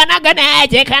kyekanagana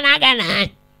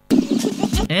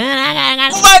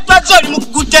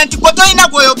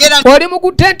oli mu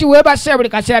gutenti webase buli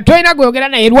kaseera tolina gweyogera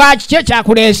naye lwaki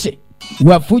kyekyakuleese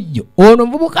wafujjo ono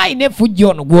muvubuka ayina efujjo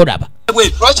ono gwolaba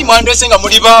lwaki mwandese nga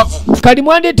muli baavu kali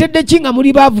mwandetedde ki nga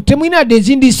muli baavu temwina dde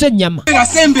ezindiisa ennyama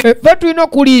ffe tulina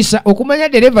okuliisa okumanya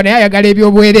dereva naye ayagala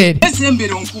ebyobwereere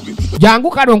jangu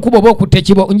kale onkuba oba okutte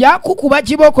kibo njakukuba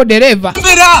kibooko dereva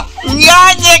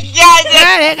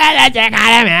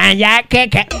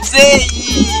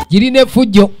girina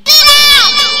efujjo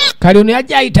kale ono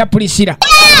yajja ayita pulisira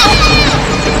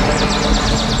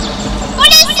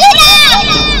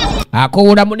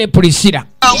akowolamu ne pulisira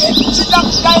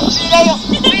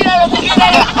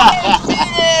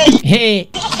naye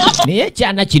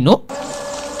ekyana kino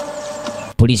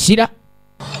pulisira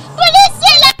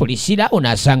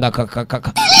onasanga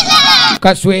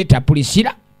kasweta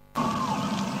pulisira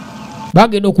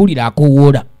bagenda okuwulira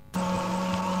akowoola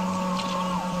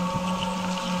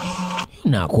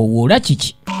nakowoola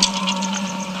kiki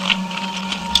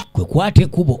kwekwata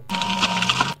ekubo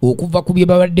okuva ku bye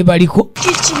babadde baliko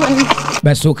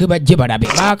basooke bajje balabe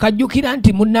bakajjukira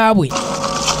nti munnaabwe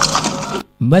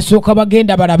basooka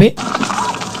bagenda balabe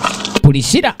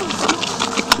pulisira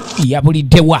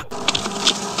yabuliddewa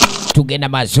tugenda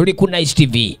maaso oli ku Nice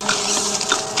TV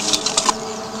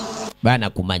baana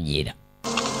kumanyiira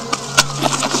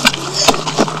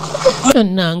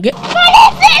nange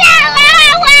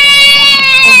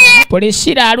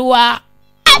pulisira aluwa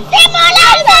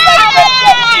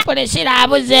pulisira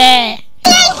abuze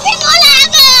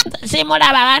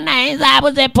simulaba banayinza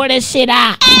abuze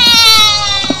pulisira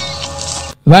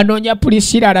banoonya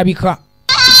pulisira alabika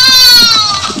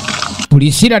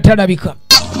pulisira talabika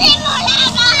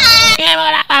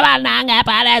simulaba banange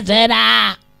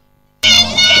pulisira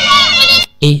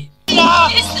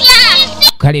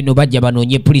kale no bajja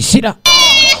banoonye pulisira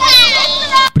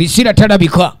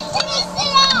talabika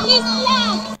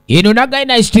eno nagaye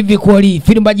Nice TV kwoli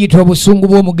firimu bagiyita obusungu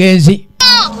bw'omugenzi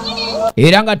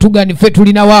era nga tugani ffe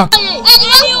tulinawa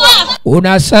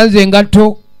ono asanze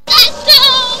engatto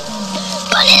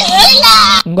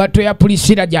ya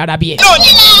pulisira gy'alabye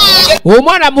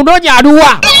omwana munoonya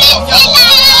aluwa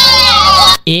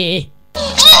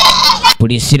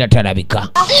pulisira talabika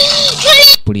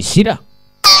pulisira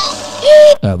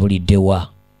abuliddewa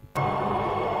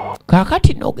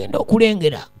kaakati n'ogenda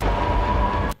okulengera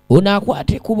ono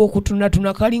akwata ekuba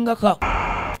okutunatuna kalinga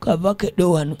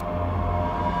kavakeddo wano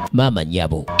maama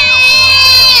nyabo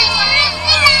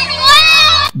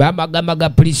bamagamaga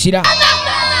pulisira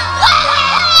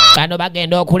kano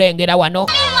bagenda okulengera wano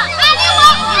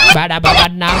balaba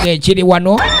bannange ekiri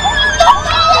wano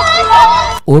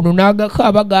ono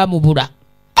n'agakaaba gaamubula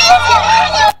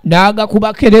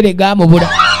n'agakuba kerere gaamubula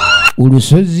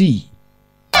olusozi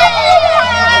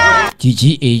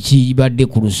kiki ekibadde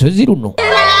ku lusozi luno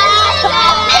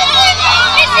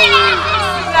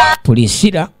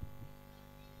pulisira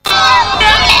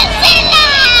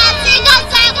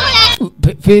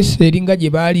feesi eringa gye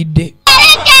baalidde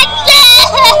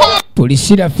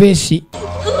pulisira feesi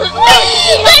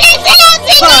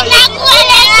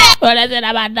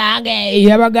olezera bannange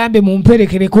yabagambe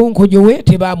mumperekereko nkojo we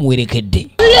tebamuwerekedde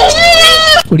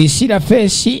pulisira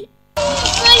feesi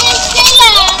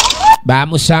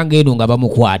bamusanga eno nga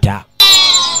bamukwata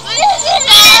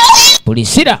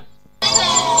pulisira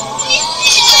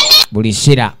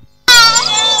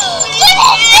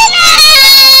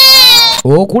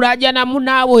okulajana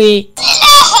munaawe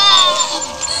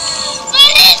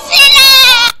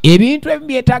ebintu ebimu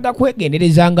byetaaga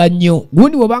kwegenderezanga nnyo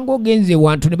gundi wobanga ogenze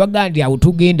wantu ne bagandi awo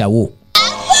tugendawo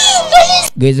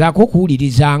gezaako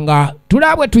okuwulirizanga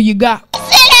tulabwe tuyiga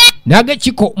nage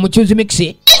kiko mukyuzi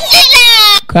mixi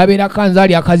kabeera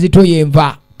kanzaali akazito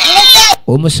yenva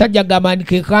omusajja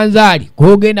gamandika ekanzaali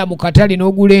kogenda mu katale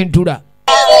n'ogula entula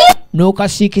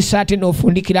n'okasiikisa ate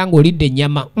n'ofundikira ng'olidde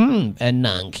ennyama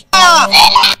ennange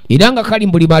era nga kali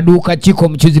mbuli maduuka kiko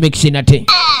mukyuzi mixi nate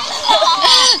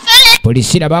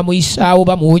pulisira bamuyisaawo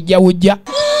bamuwujjawujja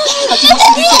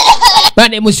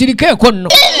bane musirikeeko nno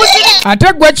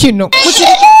ate gwe kino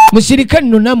musirike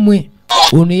nno nammwe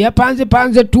Ono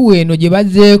yapanze tu eno gye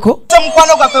bazzeeko.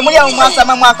 Mukwano gwaffe muli awo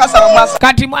mwasama mwakasaba.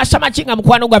 Kati mwasama kinga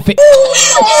mukwano gwaffe.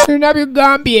 Nina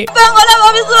bigambye.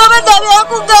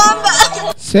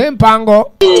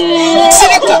 Sempango.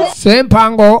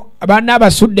 Sempango abaana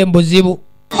abasudde mu buzibu.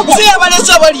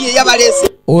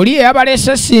 Oli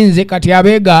eyabalese sinze kati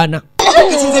abeegaana.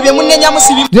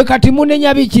 Nze kati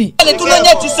munenya biki?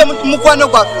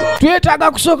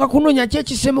 Twetaaga kusooka kunoonya ki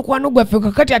ekisse mukwano gwaffe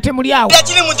kakati ate muli awo.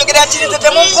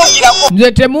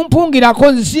 Nze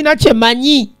temumpungirako nze sina kye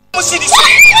manyi.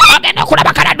 Agenda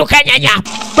okulaba kaladduka ennyanya.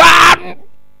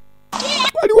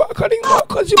 Waliwo akalinga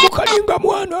akazibu kalinga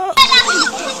mwana.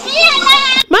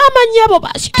 Maama nnyabo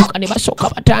baasituka ne basooka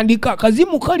batandika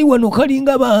akazimu kali wano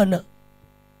kalinga baana.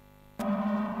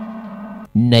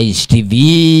 Nice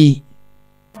TV.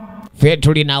 Ffe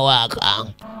tulina waaka.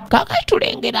 Kakati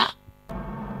tulengera.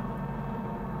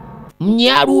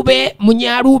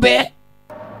 Munyalube.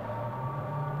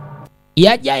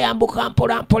 Yajja yambuka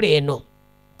mpola mpola eno.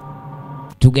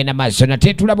 Tugenda maaso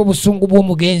nate tulaba obusungu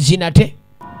bw'omugenzi nate.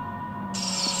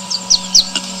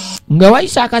 Nga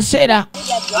wayisa akaseera.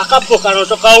 Akapo kano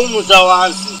tokawumuza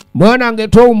wansi. Mwana nge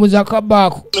towumuza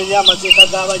kabaako. Menya amateeka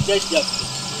g'abajjajja.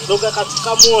 Loga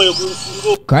katika mwoyo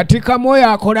gwensingo. Katika mwoyo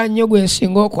akola nnyo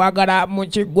gwensinga okwagala mu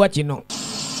kiggwa kino.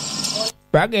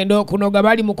 Bagenda okunoga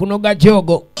bali mu kunoga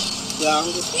jogo.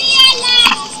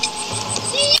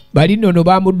 Bali nno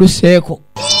bamudduseeko.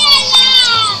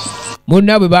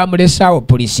 Munna bwe bamulesaawo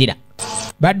pulisira.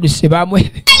 Badduse bamwe.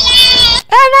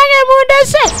 Anange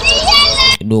mundese.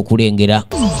 N'okulengera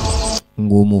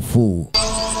ng'omufu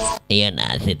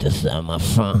eyanaaseta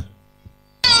amafa.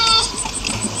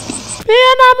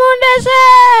 Yana mundese.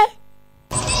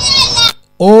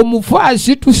 Omufu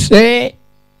asituse.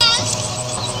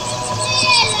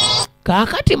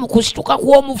 Kakati mu kusituka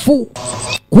kw'omufu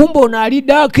kumbe ono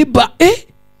alidde akiba.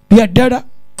 Byaddala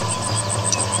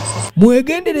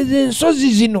mwegendereze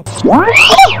ensozi zino.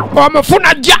 Omufu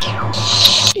najja.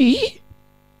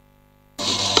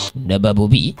 Ndaba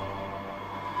bubi.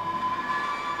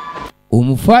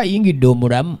 Omufu ayingidde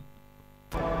omulamu.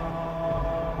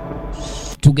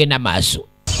 Tugenda maaso.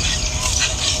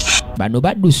 Bano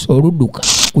badduse oludduka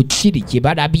ku kiri kye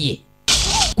balabye.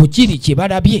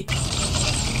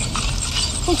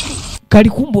 Kali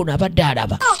kumbe ono abadde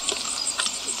alaba.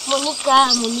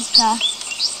 Monika.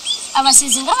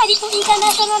 Abasezi nga bali ku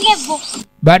international level.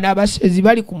 Bano abasezi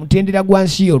bali ku mutendera gwa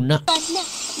nsi yonna.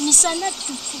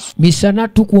 Misana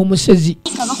tuku omusezi.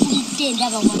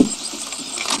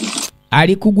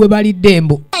 Ali ku gwe balidde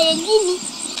embo.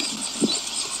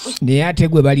 Naye ate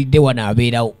gwe balidde wano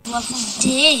abeerawo.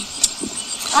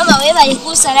 Mama we bali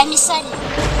kusala misana.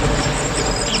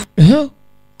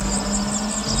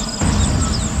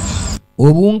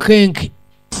 Obunkenke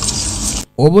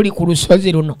obuli ku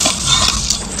lusozi luno.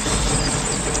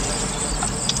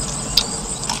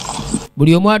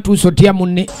 Buli omu atuuse otya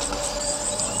munne.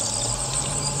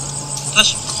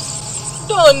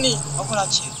 Doni okola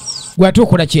ki? Gwe ate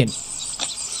okola kyeno.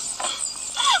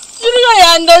 Julio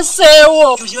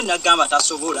yandeseewo. Julio nagamba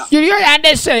tasobola. Julio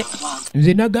yandese.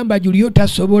 Nze nagamba Julio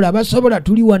tasobola. Basobola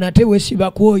tuli wana ate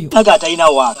weesiba kwoyo. Naga talina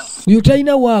waaka. Oyo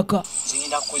talina waaka.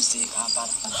 Ngenda kuzze Kampala.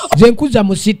 Nze nkuza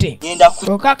mu site. Ngenda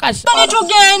ku. Okakasa.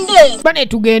 Bane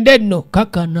tugende nno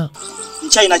kakana.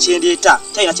 Nchayina kyendeeta.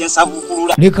 Chayina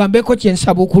kyensabukulula. Leka mbeko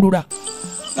kyensabukulula.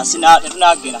 Nasina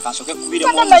tunagenda kansoke kubire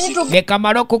mu. Leka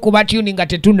maloko kuba tuni nga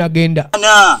tetunagenda.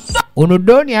 Ono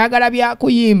Doni ayagala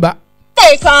byakuyimba.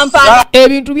 Kampala.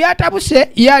 Ebintu byatabuse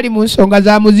yali mu nsonga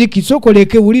za muziki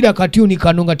sokoleke wulira katyuni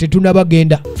kano nga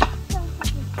tetunabagenda.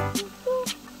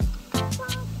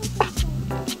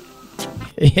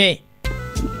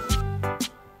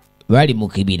 Bali mu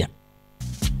kibira.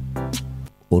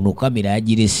 Ono kamera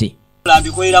agirese.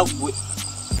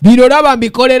 Bino laba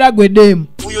mbikolera gwe demu.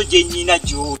 Uyo gye nnyina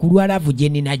gy'oli. Kulwalavu gye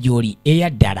nina gy'oli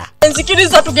eyaddala.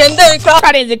 Nzikiriza tugende eka.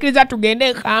 Kale nzikiriza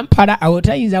tugende Kampala awo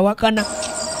tayinza wakana.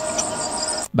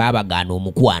 Babagaana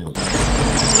omukwano.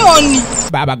 Noni.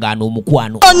 Babagaana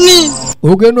omukwano. Noni.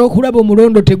 Ogenda okulaba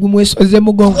omulondo tegumwesoze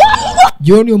mugongo.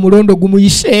 Joni omulondo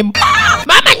gumuyiseemu.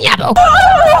 Mama nyabo.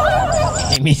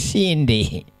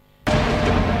 Emisinde.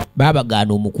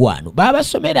 Babagaana omukwano.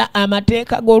 Babasomera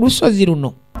amateeka g'olusozi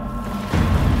luno.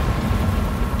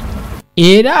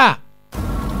 Era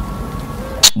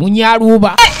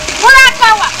munyaluba.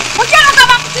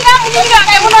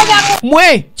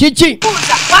 Mwe kiki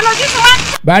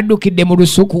baddukidde mu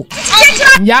lusuku.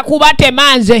 Nja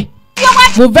kubatema nze.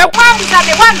 Muve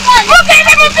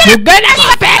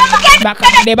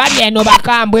bakadde bali eno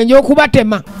bakambwe nja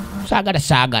okubatema.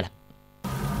 Saagala.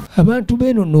 Abantu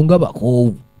beno nno nga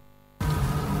bakoowu.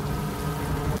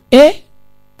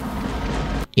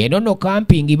 eno no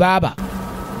camping baba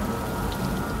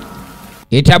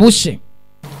etabuse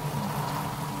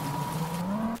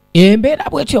embeera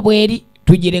bwetyo bweri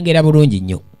tugirengera bulungi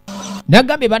nnyo.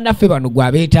 Nagambye bannaffe bano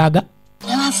gwabeetaaga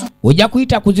ojja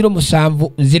kuyita ku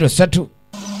 0703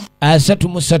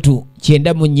 33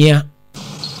 94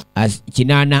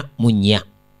 84.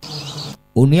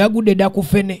 Ono yagudde dda ku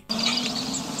ffene.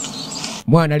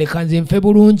 Mwana leka nze nfe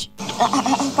bulungi.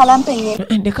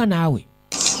 Ndeka naawe.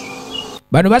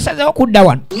 Bano basazeewo kudda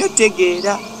wano. Nnyo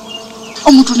tegeera.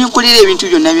 Omuntu nekolera ebintu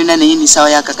byonna byonna naye ni sawa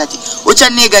yakakati.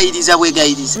 Okyanneegayiriza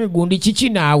bwegayiriza. Gundi kiki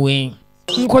naawe?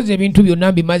 Nkoze ebintu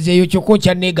byonna mbimazeeyo kyokka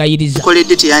okyanneegayiriza.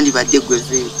 Koledde teyandibadde ggwe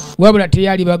veero. Wabula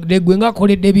teyalibadde ggwe nga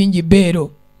koledde bingi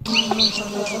beero.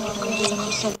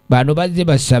 Bano bazze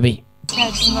basabe.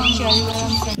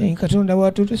 Katonda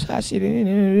watu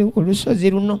tusaasire ku lusozi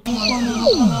luno.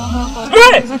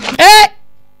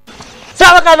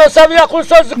 Sabagano sabira ku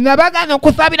lusozi. Nabagano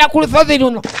kusabira ku lusozi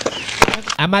luno.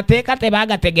 Amateeka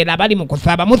tebagategera bali mu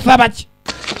kusaba. Musaba ki?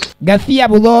 Gasiya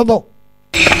buloobo.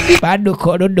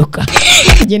 Badduka oludduka.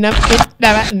 Gina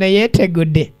daba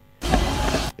neyeetegudde.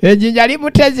 Ejjinja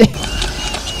limuteze.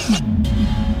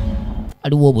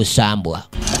 Aliwo obusambwa.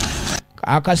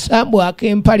 Akasambwa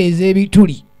ak'empale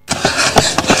ez'ebituli.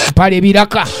 Mpale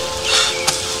biraka.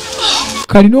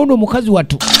 Kalina ono mukazi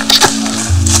watu.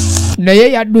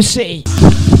 Naye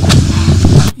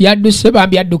yadduse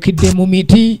bambi addukidde mu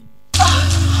miti.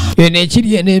 Eno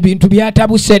ekiri eno ebintu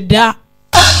byatabuse dda.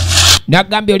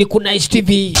 Nagambye oli ku Nice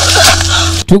TV.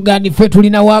 Tugandi ffe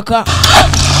tulina waka.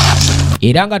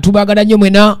 Era nga tubagala nnyo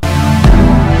mwena.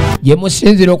 Gye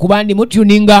musinzira okuba ndi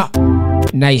mutuninga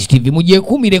Nice TV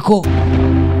mugyekuumireko.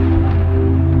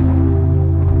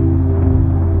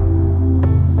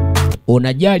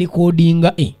 Onajja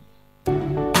alikodinga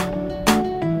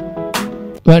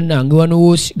bannange wano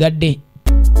woosigadde.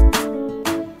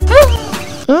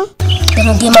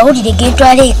 Gano ge mawulire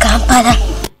gentwala e Kampala.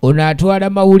 Ono atwala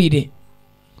mawulire.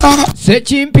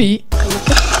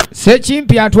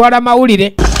 Sekimpi atwala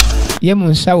mawulire. Ye mu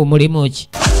nsawo mulimu ki?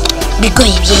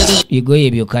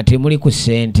 Bigoye byokka temuli ku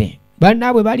ssente.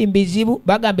 Bannaabwe bali mbizibu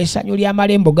bagamba essanyu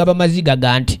ly'amalembo gaba maziga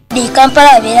ganti.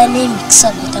 Kampala abeera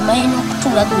n'emikisa bitamanyi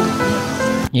n'okutuula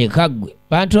Ekaggwe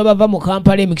bantu abava mu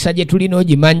Kampala emikisa gye tulina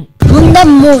ogimanyi.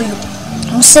 Munnammwe oyo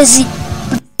musezi.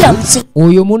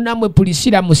 Oyo munnammwe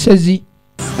Pulisira musezi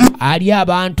ali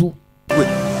abantu.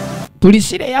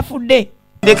 Pulisira yafudde.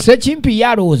 Sekimpi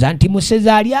yalowooza nti musezi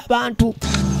ali abantu.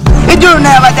 Ejjo luno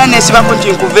yabadde aneesibako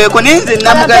nti nkuveeko naye nze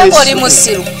namugala oli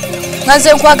musiru.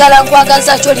 Nze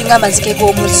nkwagaza kyolinga amazike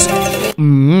g'omuzzu.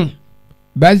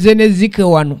 Bazze ne zike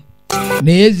wano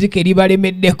naye zike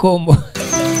libalemeddeko mbo.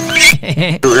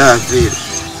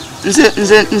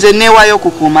 Nze neewaayo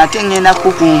okukuuma ate ngenda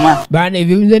kukuuma. Baana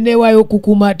ebyo nze neewaayo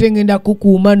okukuuma ate ngenda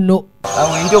kukuuma nno.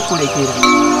 Awo nja okulekera.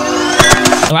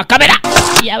 Wakamera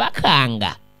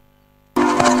yabakanga.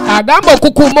 Agamba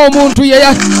okukuuma omuntu ye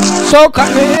yasooka.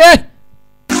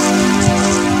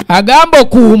 Agamba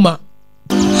okuuma.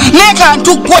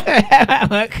 Nekantu gwe.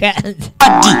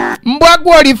 Mbwa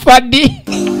gwe oli faddi.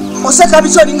 Oseka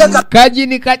bisolinga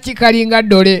kajini kachi kalinga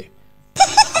dole.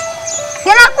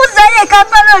 Era kuzaye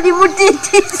Kampala oli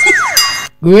butitisi.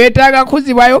 Gwetaga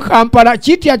kuzibwayo Kampala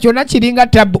kitya kyonna kiringa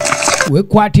tabu.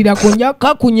 Wekwatira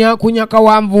kunya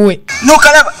kawamvuwe. No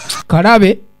kalaba.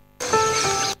 Kalabe.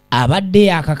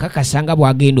 Abadde akakakasanga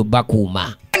bwagendo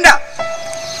bakuuma.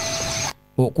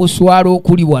 Okuswala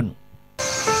okuli wano.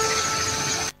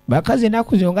 Bakaze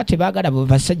nakuzonga tebagala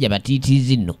basajja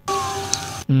batitizi nno.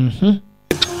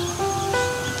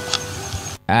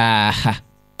 Aha.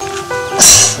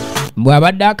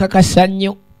 Mbwabadde akakasa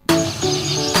nnyo.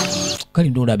 Kali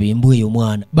ndolaba embwa eyo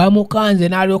mwana. Bamukanze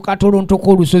n'alyoka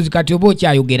tolontoko olusozi kati oba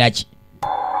okyayogera ki?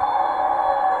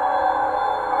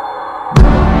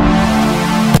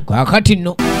 Kakati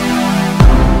nno.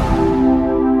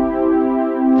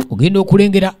 Ogenda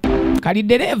okulengera kali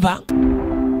dereva.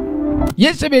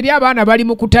 Yesebe eri abaana bali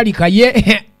mu kutalika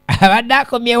ye abadde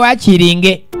akomyewo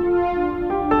akiringe.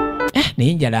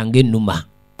 Naye njala ng'ennuma.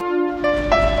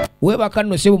 Webaka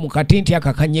nno sebo mu katinti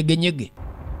akakanyegenyege.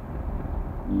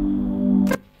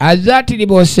 Azatiri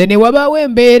bose ne wabaawo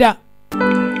embeera.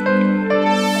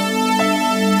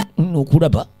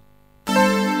 Okulaba.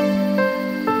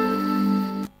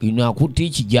 Bino akutte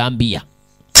ekijambiya.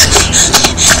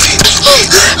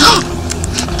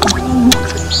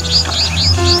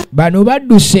 Bano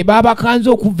badduse babakanze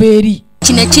okuva eri.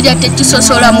 Kino kirya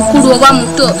tekisosola mukulu oba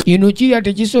muto. Ino kirya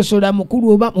tekisosola mukulu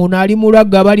oba ono ali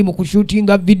mulagga bali mu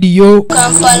kushutinga video.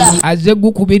 Kampala. Azze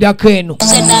gukubirako eno.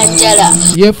 Senanjala.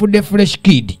 Yefudde fresh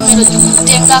kid. Mero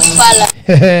tukutenga fala.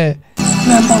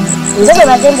 nze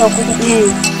bagenda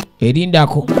okuli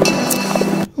erindako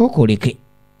okoleke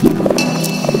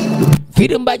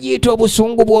firimu bagiyita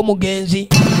obusungu bw'omugenzi.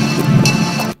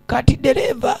 Kati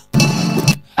dereva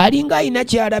alinga alina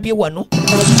kyalabye wano.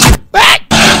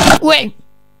 We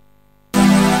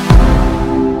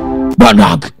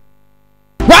banag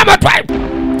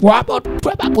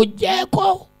wamotwe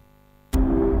bakugyeko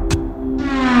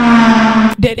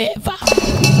dereva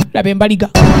laba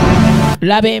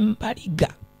embaliga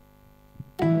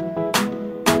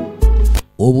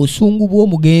obusungu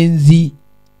bw'omugenzi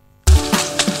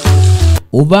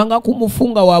ovanga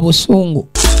kumufunga wa busungu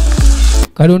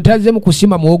kale ntaze mu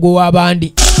kusima muwogo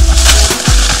w'abandi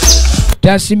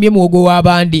tasimye muwogo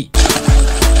w'abandi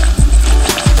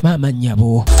maama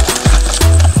nnyabo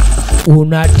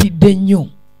ono atidde nnyo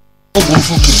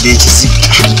obufukidde ekizibu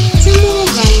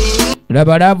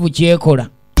laba laavu kyekola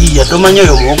iya tomanya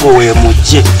oyo muwogo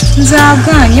weemujje nze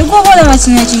aganye gwe obalaba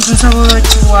kino ekintu nsobola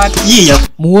okiwata yiya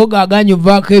muwogo aganye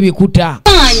ovaako ebikuta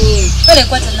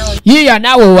yiya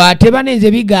naawe waateba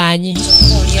nenze biganye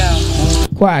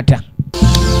kwata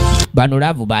bano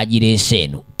laavu bagireese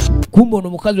eno kumbe ono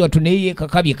mukazi watu naye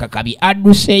kakabye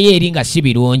adduseeyo eri nga si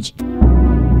birungi.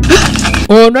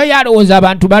 Ono yalowooza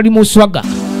abantu bali mu swaga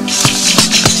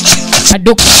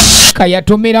adduka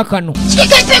yatomera kano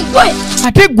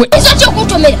ate gwe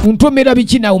ntomera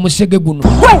biki naawe omusege guno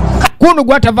guno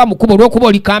gwatava mukubo olw'okuba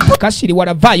oli kampi kasiri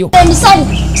walavaayo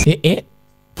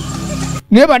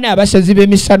naye bane abasazi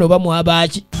b'emisano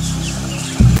bamwabaki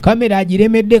kamera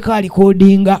agiremeddeko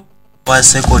alikodinga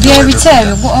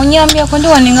byebitebe onyambyako ndi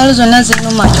wano engalo zonna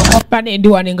zinnuma bane ndi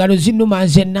wano engalo zinnuma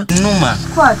nzenna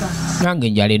nange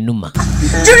njala ennuma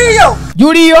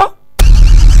juliyo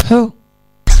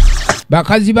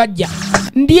bakazi bajja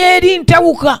ndi eri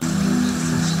ntawuka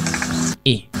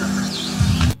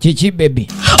kiki bebi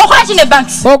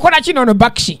okola kino ono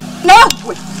bakisi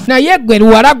naye gwe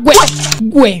luwala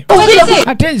gwe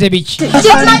ate nze biki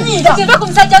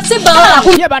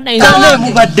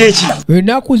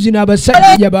ennaku zino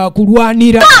abasajja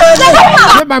bakulwanira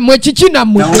bamwe kiki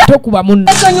nammwe tokuba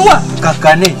munna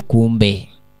kumbe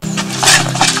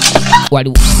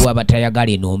waliwo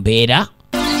abatayagala eno mbeera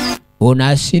ono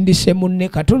asindise munne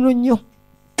katono nnyo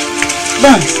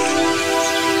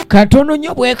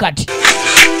bwe kati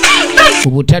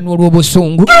obutanwa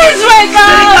olw'obusungu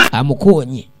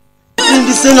amukoonye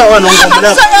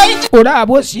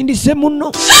olaba osindise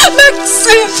munno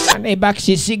ane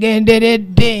bakisi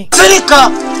sigenderedde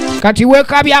kati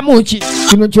weekabyamu ki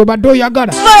kino kyobadde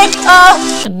oyagala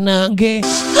nange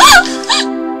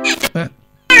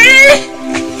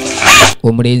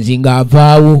omulenzi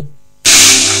ng'avaawo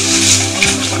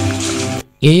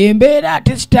embeera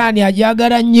ate sitaani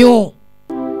ajagala nnyo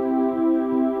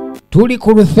tuli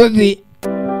ku lusozi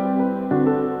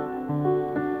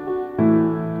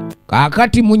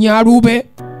kakati munyalube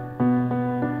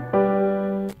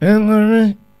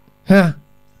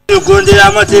gondera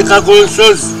amateeka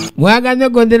g'olusozi mwagaze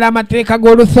gondera amateeka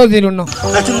g'olusozi luno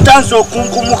kati mutanze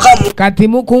okunkumukamu kati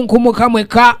mukunkumukamu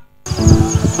eka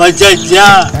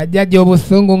bajjajja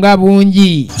obusungu nga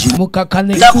bungi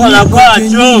mukakane takola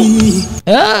bwatyo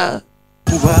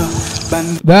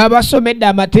baba basomedde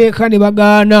amateeka ne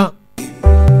bagaana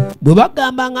bwe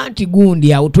bagambanga nti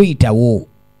gundi awo tuyitawo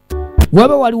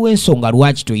waba waliwo ensonga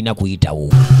lwaki tolina kuyitawo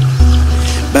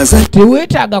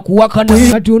teweetaaga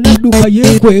kuwakana kati onadduka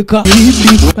yeekweka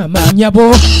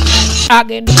amanyabo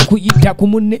agenda kuyita ku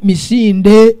munne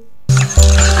misinde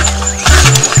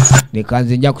leka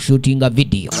nze nja kushutinga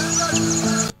vidiyo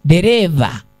dereva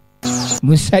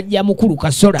musajja mukulu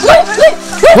kasola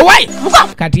owai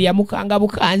kati yamukanga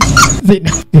bukanzi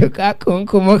zina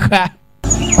yokakunkumuka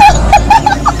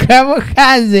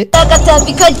kamukanze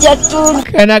akatambi kajja tunu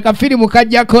kana akafirimu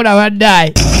kajja kola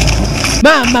baddaye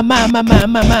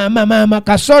mama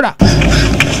kasola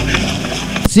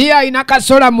si ayina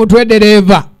kasola mutwe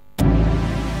dereva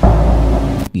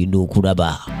genda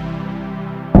okulaba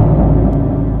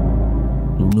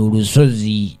luno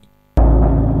olusozi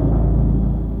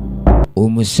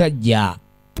omusajja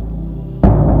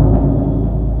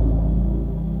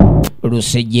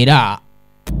lusejjera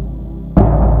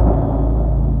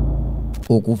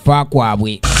okufa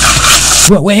kwabwe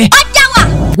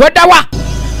gwaddawa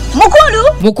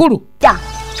mukulu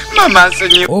mama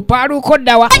nsonyi opaaluko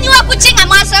ddawa anyiwa kukinga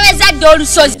mwasoweza dde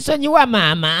olusozi nsonyiwa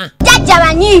maama jjajja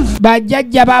banyiivu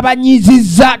bajjajja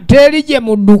babanyizizza teri gye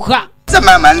mudduka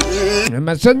mama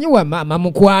amasonyiwa maama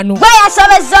mukwano bwe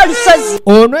yasobeza olusozi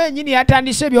ono yenyini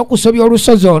yatandise ebyokusobya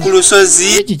olusozi ono ku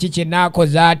lusozi kiki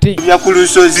kyenaakoze ate bya ku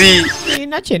lusozi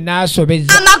ina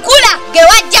kyenaasobeza amakula ge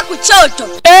wajja ku kyoto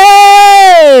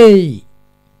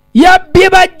yabbye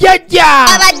bajjajja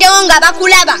abaddewo nga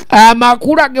bakulaba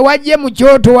amakulu ge wajje mu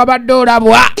kyoto wabadde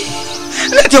olabwa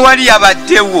tewali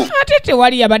yabaddewo ate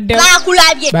tewali yabaddewo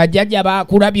bakulabye bajjajja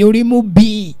bakulabye oli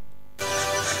mubbi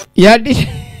yaddi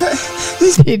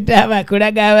sita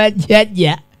bakulaga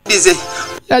bajjajja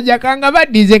jajja kanga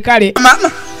baddize kale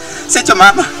mama sekyo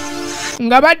mama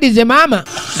nga baddize maama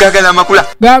gagala amakula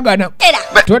gagana era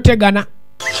totegana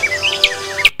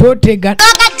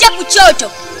bagajja ku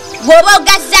kyoto bw'oba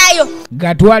ogazzaayo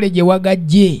gatwale gye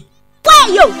wagajje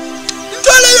weeyo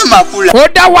ntwalayo makula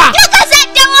odawa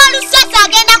yakazaddewo olusozi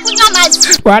agenda kunywa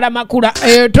mazzi twala makula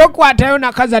tokwatayo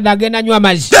nakazadde agenda nywa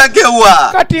mazzi tagewa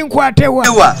kati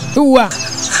nkwatewa uwa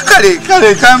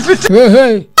kale kampita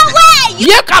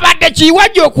ye kabadde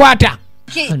kiwajja okwata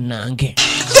nange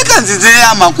teka nzizeyo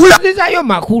amakula nzizayo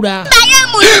makula baye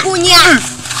mulugunya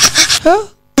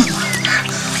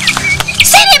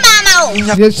siri maamawo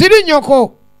nze siri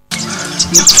nyoko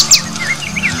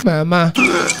maama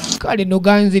kale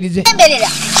noganzirize emberera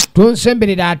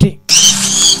tonsemberera ate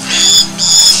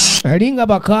alinga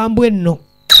bakambwe nno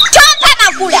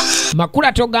tompa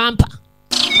makula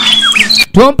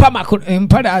tompa makula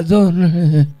empala zo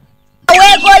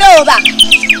weegolooba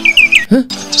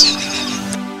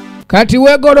kati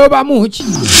weegolooba muki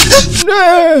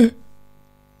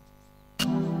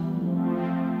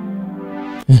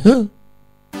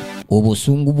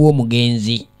obusungu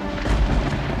bw'omugenzi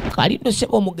kalino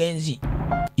seba omugenzi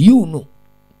yuno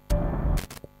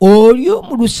oli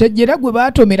mu lusejjera gwe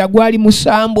baatomera gwali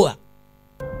musambwa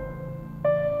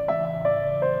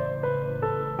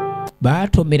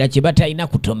baatomera kye batalina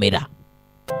kutomera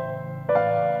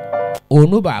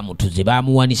ono baamutuze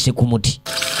baamuwanise ku muti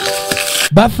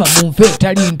bafa mu nfe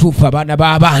etali ntuufu abaana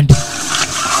b'abandi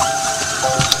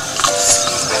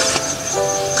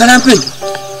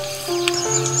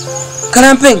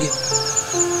kalampenge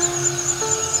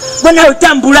bwana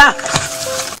otambula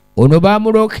ono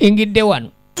baamulokingidde wano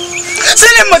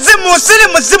siri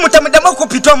muzimu tamudamu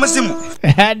kupita omuzimu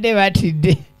adde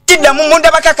batidde kiddamu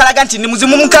munda bakakalaga nti ni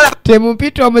muzimu mukala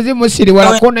temumpita omuzimu siri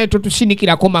walako naye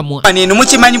totusinikirako mamwa neno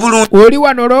mukimanyi bulungi oli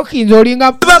wano olookinze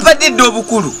olinga bampadde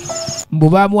obukulu mbu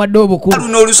baamuwadde obukulu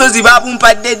luno olusozi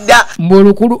babumpadde dda mbu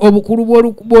obukulu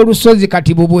bw'olusozi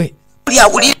kati bubwe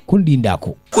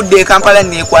kundindako kudda e Kampala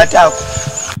neekwataako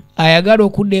ayagala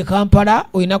okudda e Kampala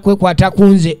olina kwekwata ku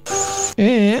nze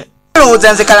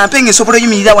lowooza nze Kalampenge nsobola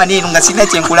oyimirira wano eno nga sirina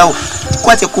kyenkulawo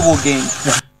kwate kuba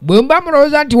ogenda bwe mba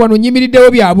mulowooza nti wano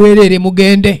nyimiriddewo byabwereere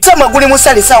mugende samwa guli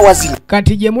musale saawa zino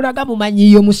kati gye mulaga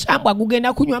mumanyiyo musambwa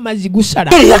gugenda kunywa amazzi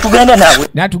gusala tugenda naawe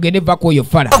natugende vako oyo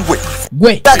fala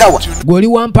gwe gwoli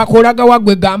wampaka olagawa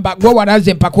gwe gamba gwe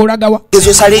walaze mpaka olagawa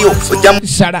ezosaleyo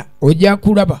sala ojja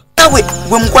kulaba nawe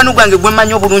gwe mukwano gwange gwe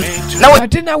mmanyi obulungi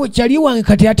ate naawe kyali wange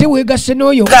kati ate weegasse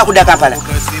n'oyo kudda Kampala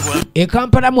e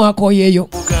Kampala mwakoyeeyo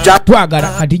twagala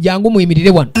kati jangu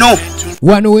muyimirire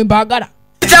wano we mbaagala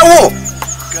tawo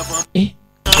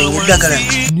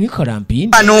ni Kalampini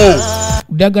ano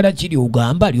ddagala kiri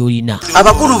ogamba lyolina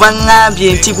abakulu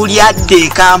baŋŋambye nti buli adde e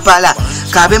Kampala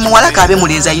kabe muwala kabe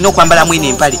mulenzi alina okwambala mwene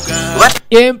empale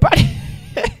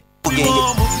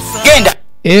genda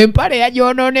empale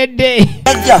yagyonoonedde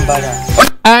ajjambala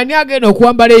ani agenda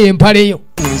okwambala eyo empale yo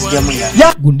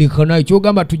gundika nayo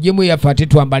kyogamba tujjemu yaffe ate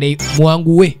twambale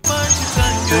mwanguwe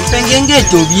empenge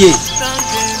ng'etobye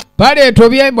pale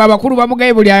etobye mbw abakulu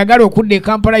bamugaye buli ayagala okudda e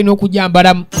Kampala alina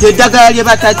okujambalamu eddagala lye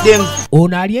bataddemu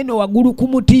ono ali eno waggulu ku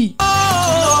muti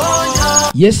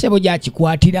ye ssebo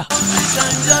gyakikwatira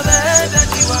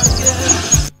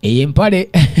eyo empale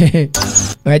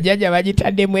bajjajja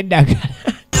bagitaddemu eddagala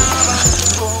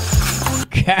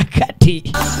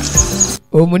kakati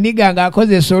omuniga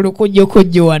ng'akozesa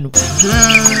olukojjokojjo wano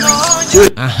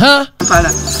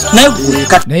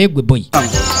naye gwe boyi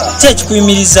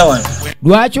kyekikuyimiriza wano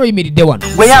lwaki oyimiridde wano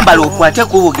gweyambala okwate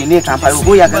kuba ogende e Kampala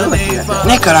oba oyagala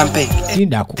ne Kalampenge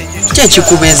tindako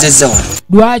kyekikubenzeza wano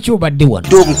lwaki obadde wano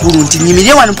dde obukulu nti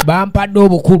nyimirire wano bampadde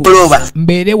obukulu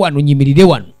mbeere wano nyimirire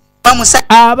wano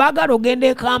abaagala ogenda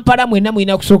e Kampala mwenna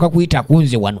mulina kusooka kuyita ku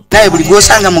nze wano naye buli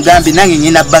gwosanga mugambe nange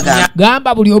ngenda bagamba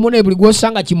gamba buli omu naye buli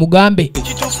gwosanga kimugambe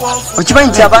okimanyi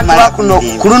nti abantu bakuno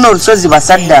ku luno olusozi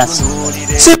basaddaasi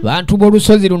bantu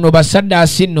b'olusozi luno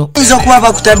basaddaasi nno oyinza okuba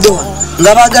bakutadde wano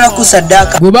nga baagala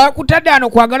kusaddaaka gwe bakutadde ano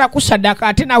kwagala kusaddaaka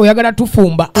ate naawe oyagala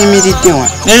tufumba nyimiridde wano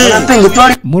Kalampenge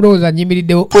twali mulowooza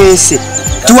nyimiriddewo kwese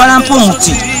tuwalampa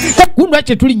omuti gundwa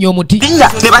kye tulinnya omuti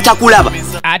ne batakulaba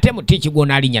ate muti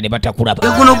kigona alinnya ne batakulaba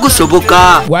guno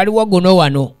gusoboka waliwo guno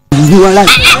wano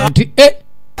ndiwalaga nti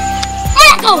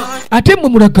ate mwe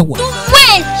mulagawa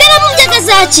tera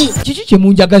munjagaza ki kiki kye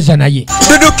munjagaza naye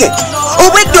duduke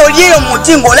obwedde oli eyo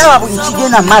muti ng'olaba buli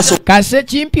kigenda maaso. Kase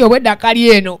kimpi obwedda kali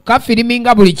eno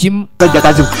kafiriminga buli kimu.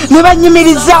 Ne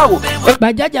banyimirizaawo.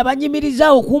 Bajjajja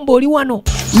banyimirizaawo kumba oli wano.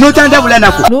 N'otandabula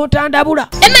nako. N'otandabula.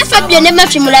 Emafabyo ne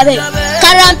mafi mulabe.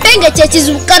 Karampenge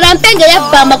kyekizibu. Karampenge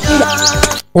yabba amakula.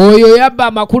 Oyo yabba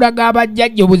amakula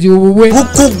g'abajjajja obuzibu bubwe.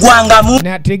 Bukugwangamu.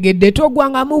 Nategedde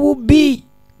togwangamu bubbi.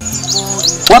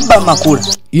 Wabba amakula.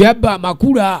 Yabba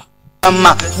amakula.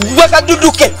 Amma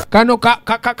wakaduduke. Kano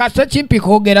kase kimpi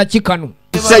koogera kikano.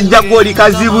 Sajja gw'oli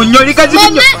kazibu nnyo, oli kazibu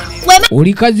nnyo.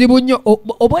 Oli kazibu nnyo.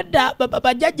 Obwedda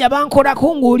bajjajja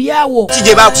bankolako ng'oli awo.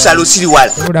 Kije baakusala osiri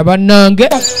wala. Olaba nange.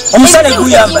 Omusale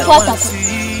guyamba.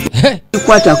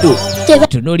 Kwatako.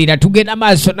 Tunuulira tugenda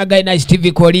maaso na Gainash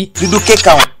TV Koli. Duduke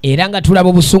kawa. Era nga tulaba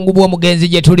obusungu bw'omugenzi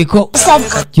gye tuliko.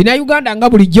 Kina Uganda nga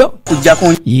bulijjo. Kujja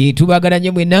ku. Tubagala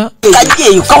nnyo mwena.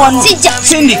 Kajjeeyo kawa.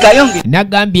 Sindika yonge.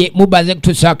 Nagambye mubaze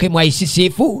kutusaako emu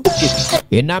ICCF.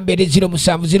 Enamba eri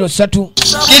 0703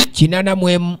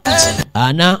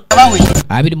 844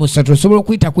 23 osobola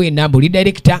okuyitaku enamba oli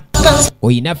director.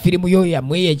 Oyina firimu yo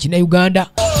yammwe y'ekina Uganda.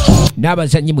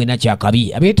 N'abazannyi mwena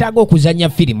kyakabi abeetaaga okuzannya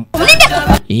firimu.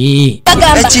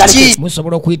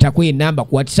 Musobola okuyitaku enamba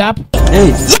ku WhatsApp.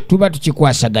 Tuba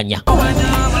tukikwasaganya.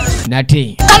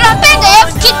 Nate.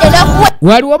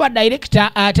 Waliwo ba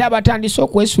director ate abatandise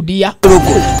okwesudiya.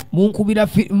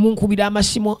 Munkubira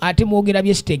amasimu ate mwogera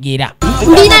bye sitegeera.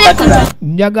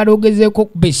 Njagala ogezeeko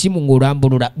okuba essimu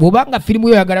ng'olambulula. Bw'obanga firimu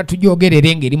yo oyagala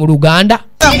tugyogerere ng'eri mu Luganda,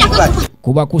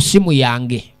 kuba ku ssimu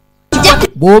yange.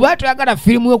 Bw'oba toyagala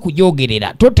firimu yo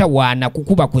kugyogerera totawaana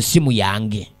kukuba ku ssimu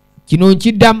yange. Kino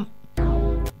nkiddamu.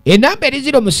 Enamba eri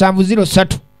 0703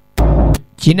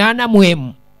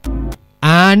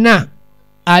 844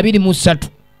 23.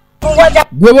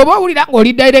 Gwe bw'oba owulira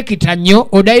ng'oli director nnyo,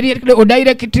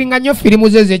 odirectinga nnyo firimu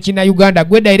ze z'ekina Uganda,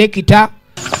 gwe director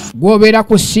gw'obeera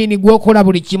ku ssiini gw'okola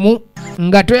buli kimu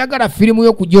nga toyagala firimu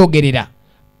yo kugyogerera,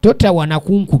 totawana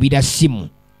kunkubira ssimu.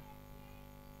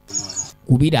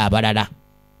 Kubira abalala.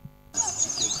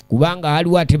 Kubanga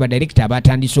waliwo ate ba director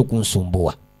abatandise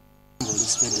okunsumbuwa.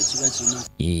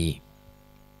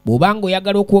 Bw'obanga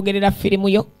oyagala okwogerera firimu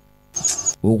yo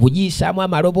okugiyisaamu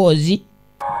amaloboozi,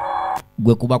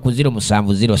 gwe kuba ku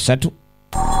 0703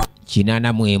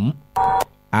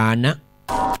 844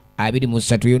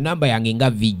 23. Yo namba yange nga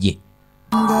vijje.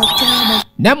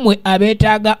 Nammwe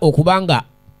abeetaaga okubanga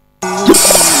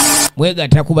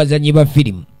mwegatta ku bazannyi ba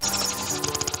firimu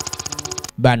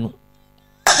bano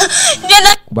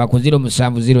kuba ku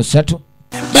 0703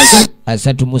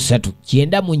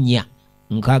 33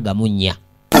 964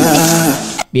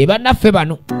 be bannaffe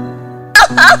bano.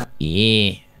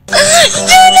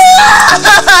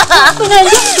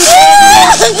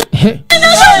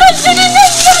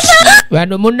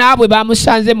 Bano munnaabwe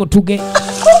bamusanze mutuge.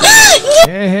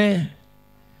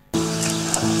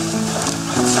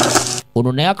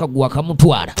 Ono naye akaguwa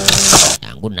kamutwala.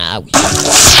 Nangu naawe.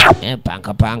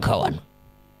 Panka wano.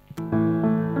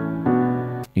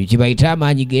 Kibayita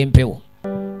amaanyi g'empewo.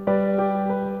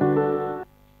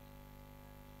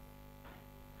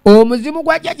 Omuzimu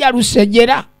gwa jjajja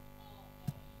Lusejjera.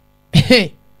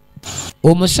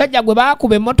 Omusajja gwe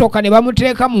baakuba emmotoka ne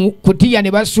bamuteeka mu kutiya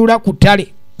ne basuula ku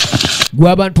ttale.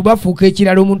 Gwe abantu bafuuka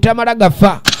ekirala omuntu amala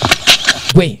gafa.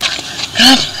 Gwe.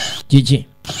 Kiki?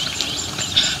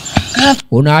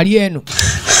 Ono ali eno.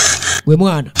 Gwe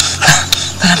mwana.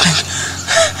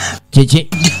 Kiki?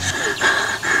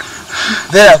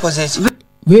 Vera akoze ki?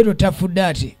 Beero tafudde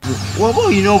ate. Waba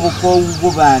olina obukoowu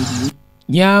bwo bandi.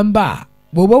 Nyamba.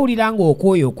 Bw'oba owulira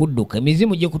ng'okwoyo okudduka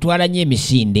emizimu gye kutwala nnyo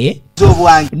emisinde,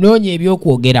 noonya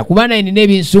ebyokwogera kuba naye nina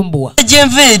ebinsumbuwa.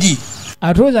 Gyenva eri.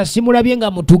 Ate oza simulabye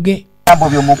nga mutuge. Bigambo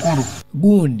by'omukulu.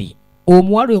 Gundi,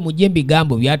 omuwala oyo mugye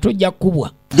ebigambo byatojja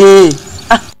kkubwa.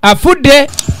 Afudde.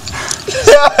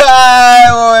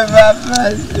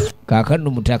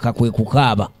 Kaakano mutaka kwe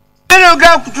kukaaba. Bino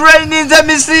gakutulaininza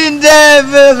misinde,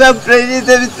 bino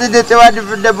gakutulaininza misinde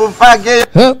tewandifudde mu mpage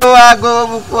wago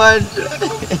omukwano.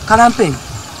 Kalampenge.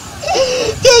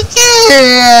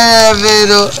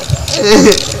 Bino.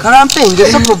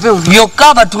 Kalampenge soko veo.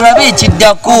 Yokaba tulabe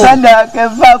ekiddako. Sana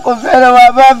kevaako vero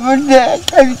wabavudde.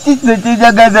 Ebitizo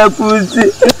kijagaza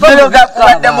kunsi. Bino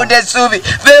gakubadde mu desubi.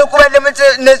 Bino kubadde mu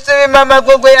desubi mama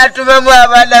gwe yatumamu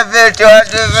abaana vero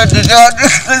tewandifudde.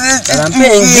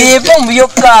 Kalampenge bombi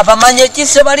yokaba manye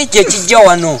kise bali kye kijja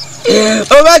wano.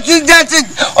 Oba kijja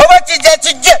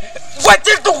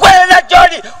watitukwelera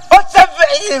gyoli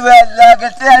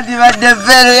oseveibalagate yandibadde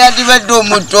vero yandibadde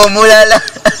omuntu omulala.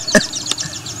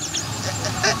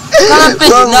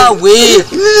 nawe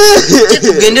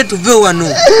tugende tuve wano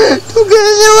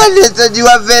tugende wano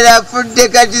jiwa vera funde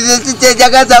kati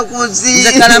zitejagaza kuzi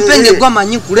Kalampenge kwa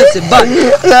manyi kulese ba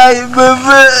ai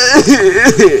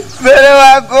bebe bere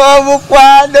wako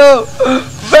mukwano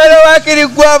bere wakiri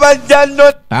kwa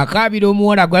bajando akabira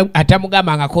omuwala gwa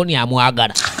atamugamba ngakoni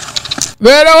amwagala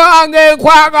bere wange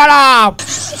nkwagala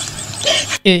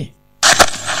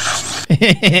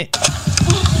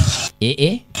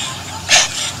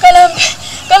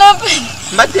Kalampe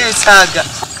mbate saga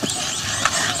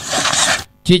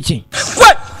chichi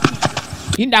what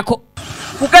indako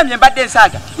kukamye mbate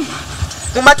saga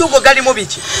mumatuko gali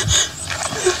mubiki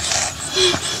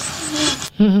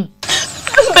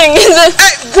Mbengeze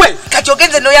gwe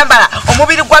kachogeze no yambala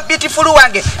omubiri gwa beautiful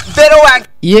wange bero wange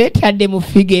yetadde mu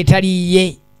figa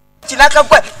etaliye kinaka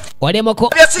gwe walemoko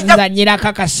nzanyira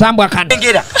kakasambwa kana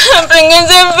ngera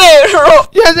Mbengeze vero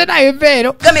yeze nayo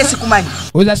vero kame sikumanyi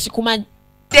oza sikumanyi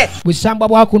busambwa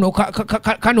bwakuno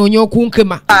kanoonya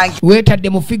okunkema wetadde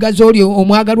mu figa z'oli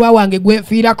omwagalwa wange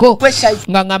gwenfiirako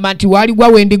nga ngamba nti wali gwa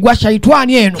wendi gwa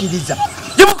shaitwani eno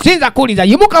sinza kuliza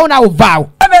yimukawo naawe vaawo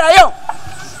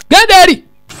genda eri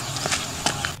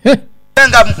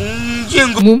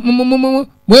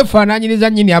mwefaananyiriza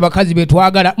nnyini abakazi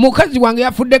betwagala mukazi wange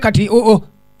yafudde kati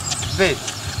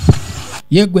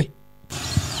yegwe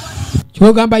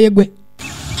kyogamba yegwe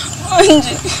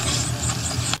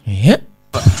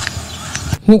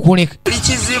nkukuleka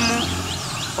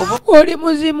oli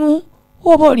muzimu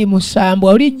oba oli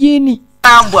musambwa oli jini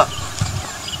ambwa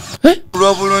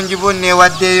olw'obulungi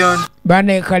bonneewaddeyo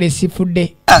banekale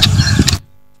sifudde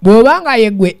bw'obanga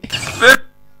yegwe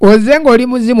oze ng'oli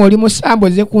muzimu oli musambwa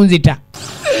oze kunzita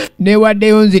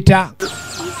neewaddeyo nzita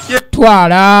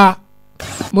twala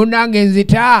munange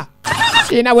nzita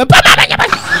sina we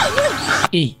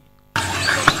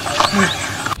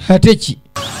ate ki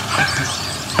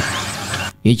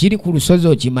ekiri ku lusozi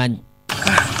okimanyi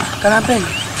Kalampenge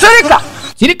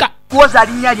sirika kuwoza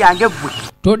linnya lyange gwe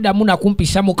toddamu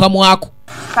nakumpisa mukamwako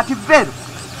kati vero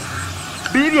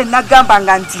biri bye nagamba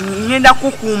nga nti ngenda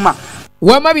kukuuma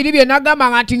wama biri bye nagamba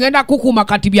nga nti ngenda kukuuma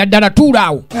kati bya ddala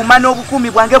tuulaawo kuuma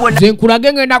n'obukuumi bwange bwonna nze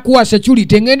nkulage ngenda kuwa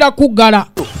security ngenda kuggala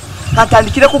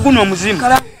katandikire ku guno omuzimu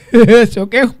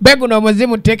soke be guno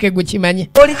omuzimu teeke gukimanye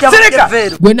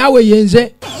gwe naawe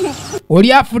yenze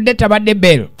oli afudde tabadde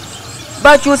bero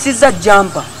bakyusizza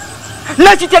jampa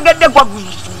nakitegedde gwa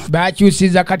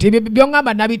bakyusiza kati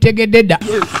byongamba nabitegedde dda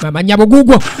mamanya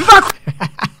bugugwo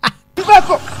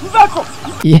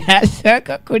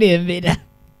yasooka kulembera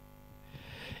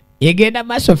egenda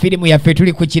maaso firimu yaffe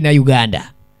tuli ku kina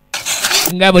Uganda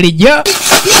nga bulijjo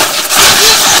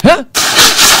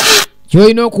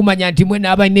kyolina okumanya nti mwe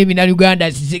n'abalina ebina Uganda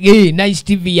nice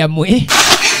TV yammwe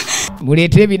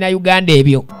muleete ebina Uganda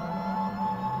ebyo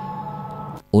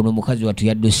ono mukazi watu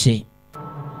yadduse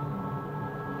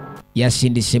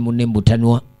yasindise munne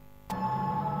mbutanwa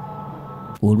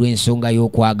olw'ensonga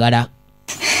y'okwagala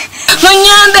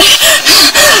Munyambe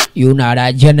yuno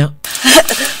alajana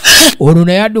ono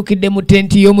naye addukidde mu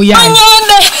tenti y'omuyanja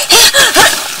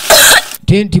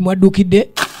tenti mwaddukidde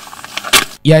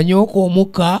yanyooka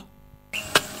omukka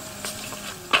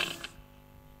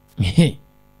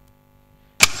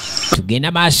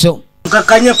tugenda maaso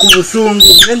mukakanye ku busungu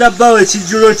genda bawo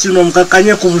ekijjulo kino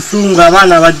mukakanye ku busungu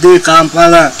abaana badde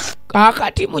Kampala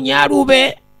kakati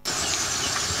munyalube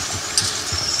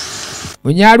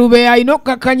alina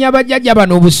okukakanya abajjajja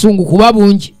bano obusungu kuba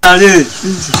bungi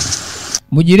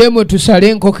mugiremwe tusale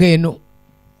enkoko eno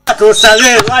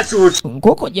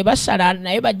nkoko gye basala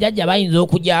naye bajjajja bayinza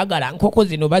okujagala nkoko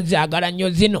zino bazagala nnyo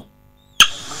zino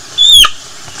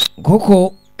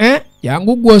nkoko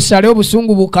yangu gwe osale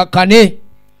obusungu bukakane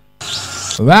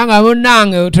obanga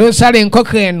munnange tosala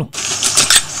enkoko eno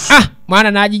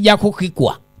mwana n'agijja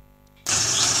kukikwa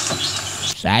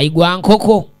saayigwa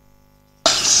nkoko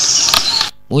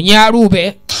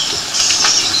munyalube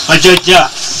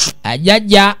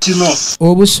ajajja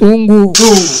obusungu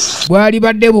bwali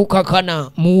badde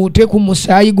bukakana muwute ku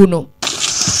musaayi guno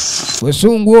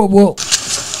busungu obwo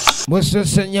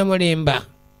busosanya mulimba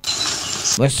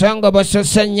basanga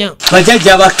basosanya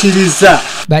bajajja bakkiriza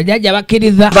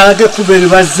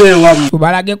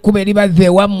balage ekkuba eribazza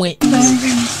ewammwe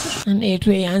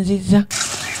netweyanziza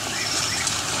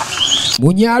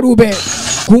munyalube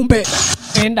kumbe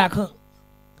endaka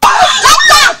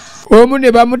omu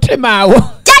ne bamutemaawo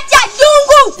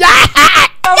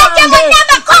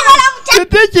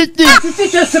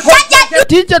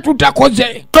tikye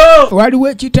tutakoze waliwo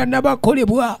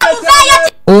ekitanabakolebwa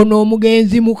ono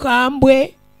omugenzi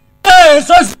mukambwe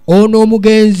ono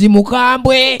omugenzi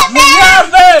mukambwe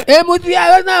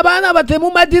emutyayo n'abaana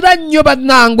batemumatira nnyo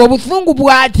bannange obusungu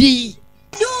bwati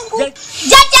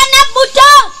Jajja Nabbuto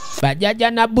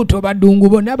bajjajja Nabbuto badungu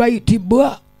bonna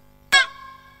bayitibwa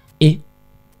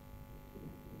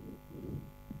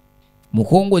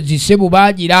mukongozi ssebo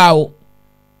baagiraawo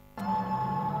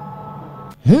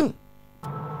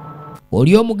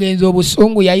oli omugenzi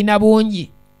obusungu yalina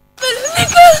bungi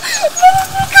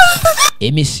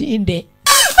emisinde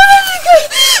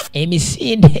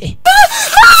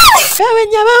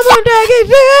abenya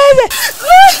bamundagiteze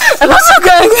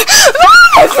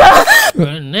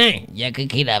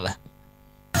jakikiraba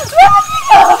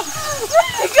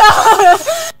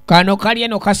kano kali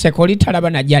eno kaseko litalaba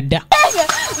najadda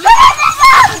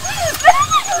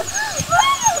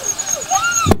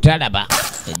talaba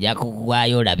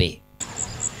ejakukugwayo olabe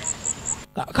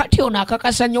kati ono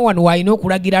akakasa nnyo wano walina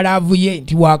okulagira laavu ye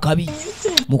nti wakabi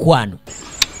mukwano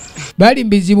bali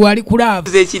mbizibu ali ku laavu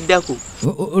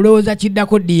olowooza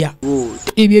kiddako ddiya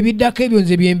ebyo ebiddako ebyo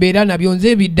nze byembeera nabyo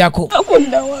nze ebiddako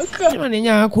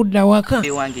nenya akudda waka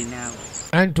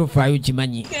anti tofaayo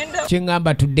kimanyi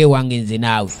kyeŋŋamba tudde ewange nze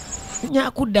naawe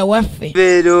nyakudda waffe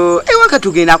Pero ewaka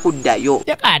tugenda kuddayo.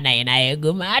 Yakanaye naye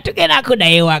guma tugenda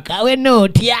kuddayo ewaka we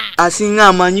nootya. Asinga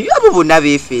amanyi abo bonna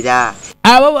beefera.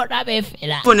 Abo bonna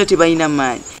beefera. Bonna tebalina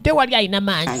maanyi. Tewali alina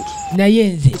maanyi. Naye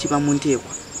nze kiba mu nteeko.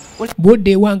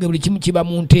 Budde wange buli kimu kiba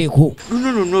mu nteeko.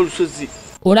 Luno olusozi.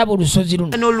 Olaba olusozi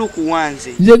luno. N'oluku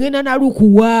wanze. Nze ngenda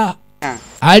nalukuwa.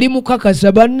 Ali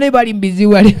mukakasa banne bali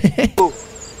mbiziwale.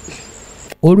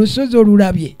 Olusozi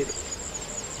olulabye.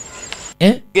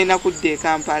 Genda kudde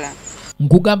Kampala.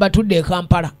 Nkugamba tudde e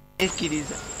Kampala.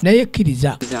 Ekkiriza. Naye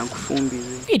kkiriza. Nkufumbirwe.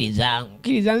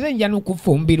 Kkiriza nze nja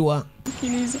n'okufumbirwa.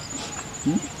 Kkiriza.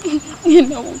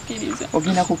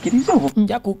 Ogenda kukkiriza obo?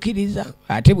 Nja kukkiriza.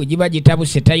 Ate bwe giba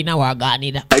gitabuse talina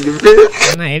wagaanira.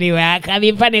 Naye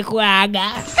wakabifa ne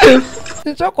kwaga.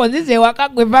 Nsoko nzize waka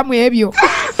gwe vamu ebyo.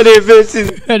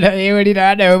 Naye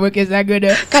olina nawe bwekeza godo.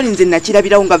 Kale nze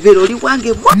nakirabirawo nga Vero oli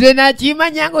wange bwa. Nze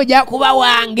nakimanya ng'ojja kuba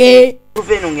wange.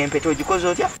 Tuve eno ng'empeta ogikoze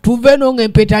otya? Tuve eno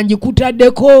ng'empeta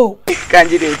ngikutaddeko.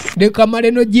 Kangireeta. Leka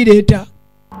male nogireeta.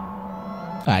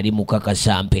 Ali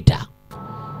mukakasa mpeta.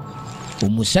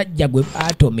 Omusajja gwe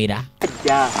batomera.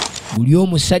 Buli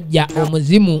omusajja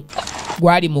omuzimu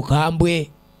gwali mukambwe.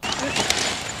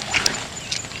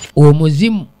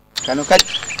 Omuzimu. Kano kati.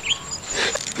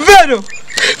 Vero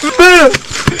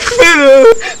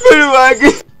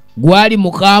wange. Gwali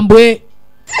mukambwe.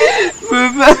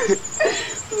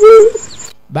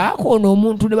 Bakoona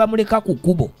omuntu ne bamuleka ku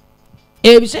kkubo.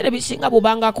 Ebiseera bisinga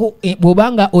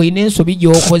bw'obanga olina ensobi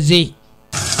gy'okoze.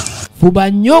 Fuba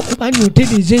nnyo okumanya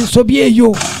otereza ensobi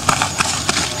eyo.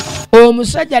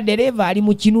 Omusajja dereva ali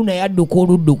mu kinu naye adduka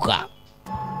oludduka.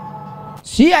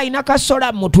 Si alina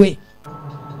kasola mu mutwe.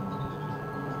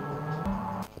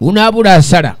 Unaabula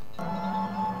asala.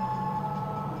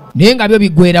 Naye nga byo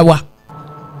biggweerawa.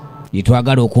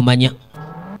 Byetwagala okumanya.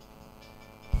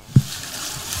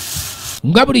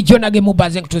 Nga bulijjo nage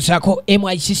mubaze nkutuusaako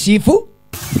MIC siifu.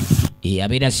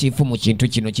 Abeera siifu mu kintu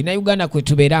kino Kinauganda kwe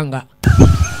tubeeranga.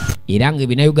 Era nga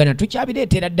Ebinauganda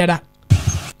tukyabireetera ddala.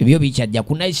 Ebyo bikyajja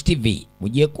ku Nice TV.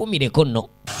 Mugyekuumireko nno.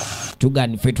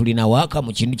 Tugani ffe tulina waaka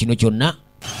mu kintu kino kyonna.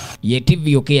 Ye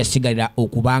TV yoke yasigalira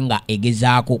okubanga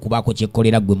egezaako okubaako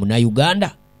kyekkolera gwe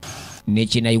Munauganda ne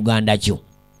Kinauganda kyo.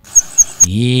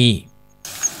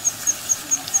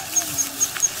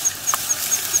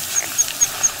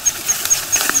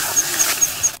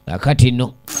 Akati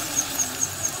nno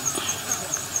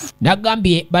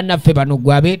nagambye bannaffe bano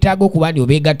gwe abeetaaga okuba ndi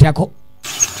obeegattako.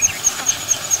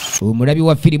 Omulabi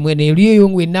wa firimu eno eriyo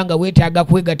ngwenna nga weetaaga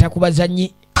kwegatta ku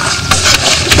bazannyi.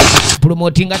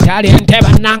 Promotinga talente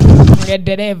bannange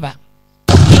dereva.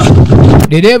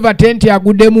 Dereva tenti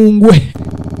agudde mu ngwe.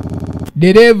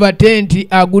 Dereva tenti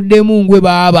agudde mu ngwe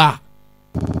baaba.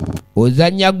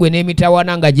 Ozannya gwe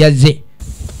n'emitawana nga jazze.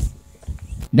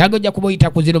 Nagojja kuboyita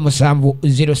ku 07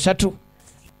 03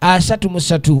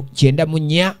 33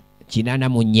 94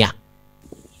 84.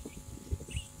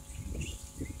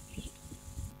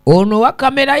 Ono wa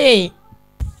kamera ye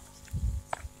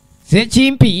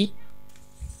Sekimpi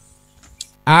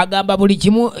agamba buli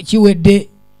kimu kiwedde.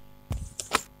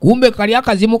 Kumbe kali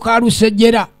akazimu ka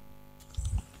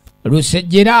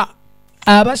Lusejjera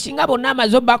abasinga bonna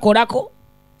amazo bakolako.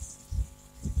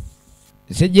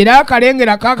 Sejjera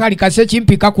akalengera kakali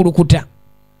Sekimpi kakulukuta.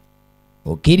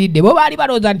 Okiridde bo baali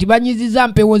balooza nti banyiziza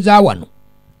mpewo za wano.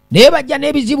 Naye bajja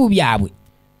n'ebizibu byabwe.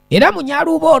 Era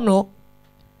munyaluba ono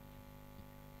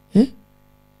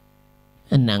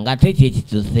nanga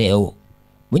tekituseewo.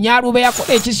 Munyaluba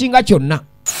yakola ekisinga kyonna.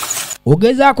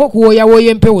 ogezaako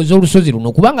kuwoyawoya empewo z'olusozi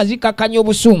luno kubanga zikakkanya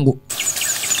obusungu.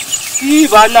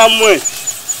 Banamwe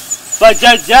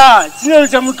bajajja kino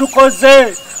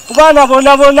kyemutukoze kubaana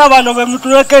bonna bano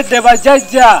bemutulekedde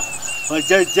bajajja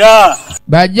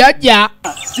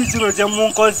kino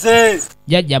kyemunkoze.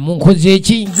 Jajja munkoze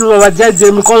ki? Njuba bajajja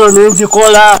emikolo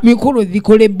nengikola. Mikolo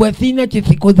zikolebwa sina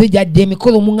kisikoze jajja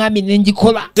emikolo muŋŋambi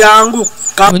nengikola. Jangu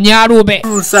Munyalube.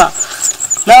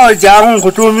 Nawe jangu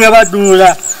nkutumye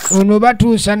Baduula. Ono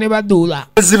batuusa ne Baduula.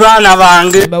 Zibaana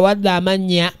bange. Bawadde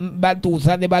amannya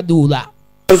batuusa ne Baduula.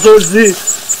 Ozozi.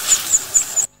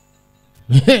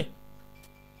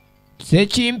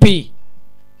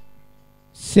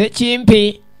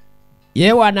 Sekimpi.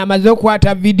 Yewana amaze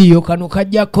okwata video kano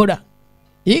kajja kola.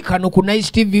 Kano ku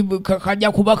Nice TV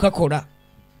kajja kuba kakola.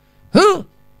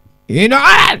 Ino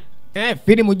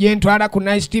firimu gye ntwala ku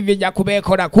Nice TV ejja kuba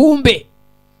ekola kumbe.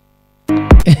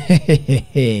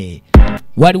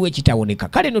 Waliwo ekitawoneka.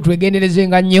 Kale no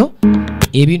twegenderezenga nnyo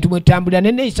ebintu mwe tambulira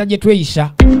n'enneeyisa gye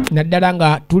tweyisa naddala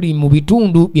nga tuli mu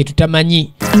bitundu bye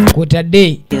tutamanyi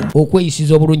kwotadde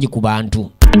okweyisiza obulungi ku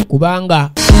bantu kubanga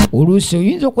oluusi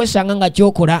oyinza okwesanga nga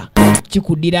kyokola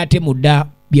kikuddira ate mudda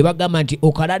bye bagamba nti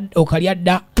okalya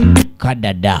dda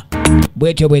kadda dda.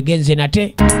 Bwetyo bwegenze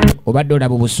nate obadde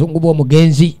olaba obusungu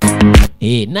bw'omugenzi.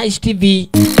 Nice TV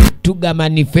tugamba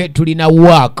niffe tulina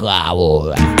waaka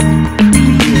abo.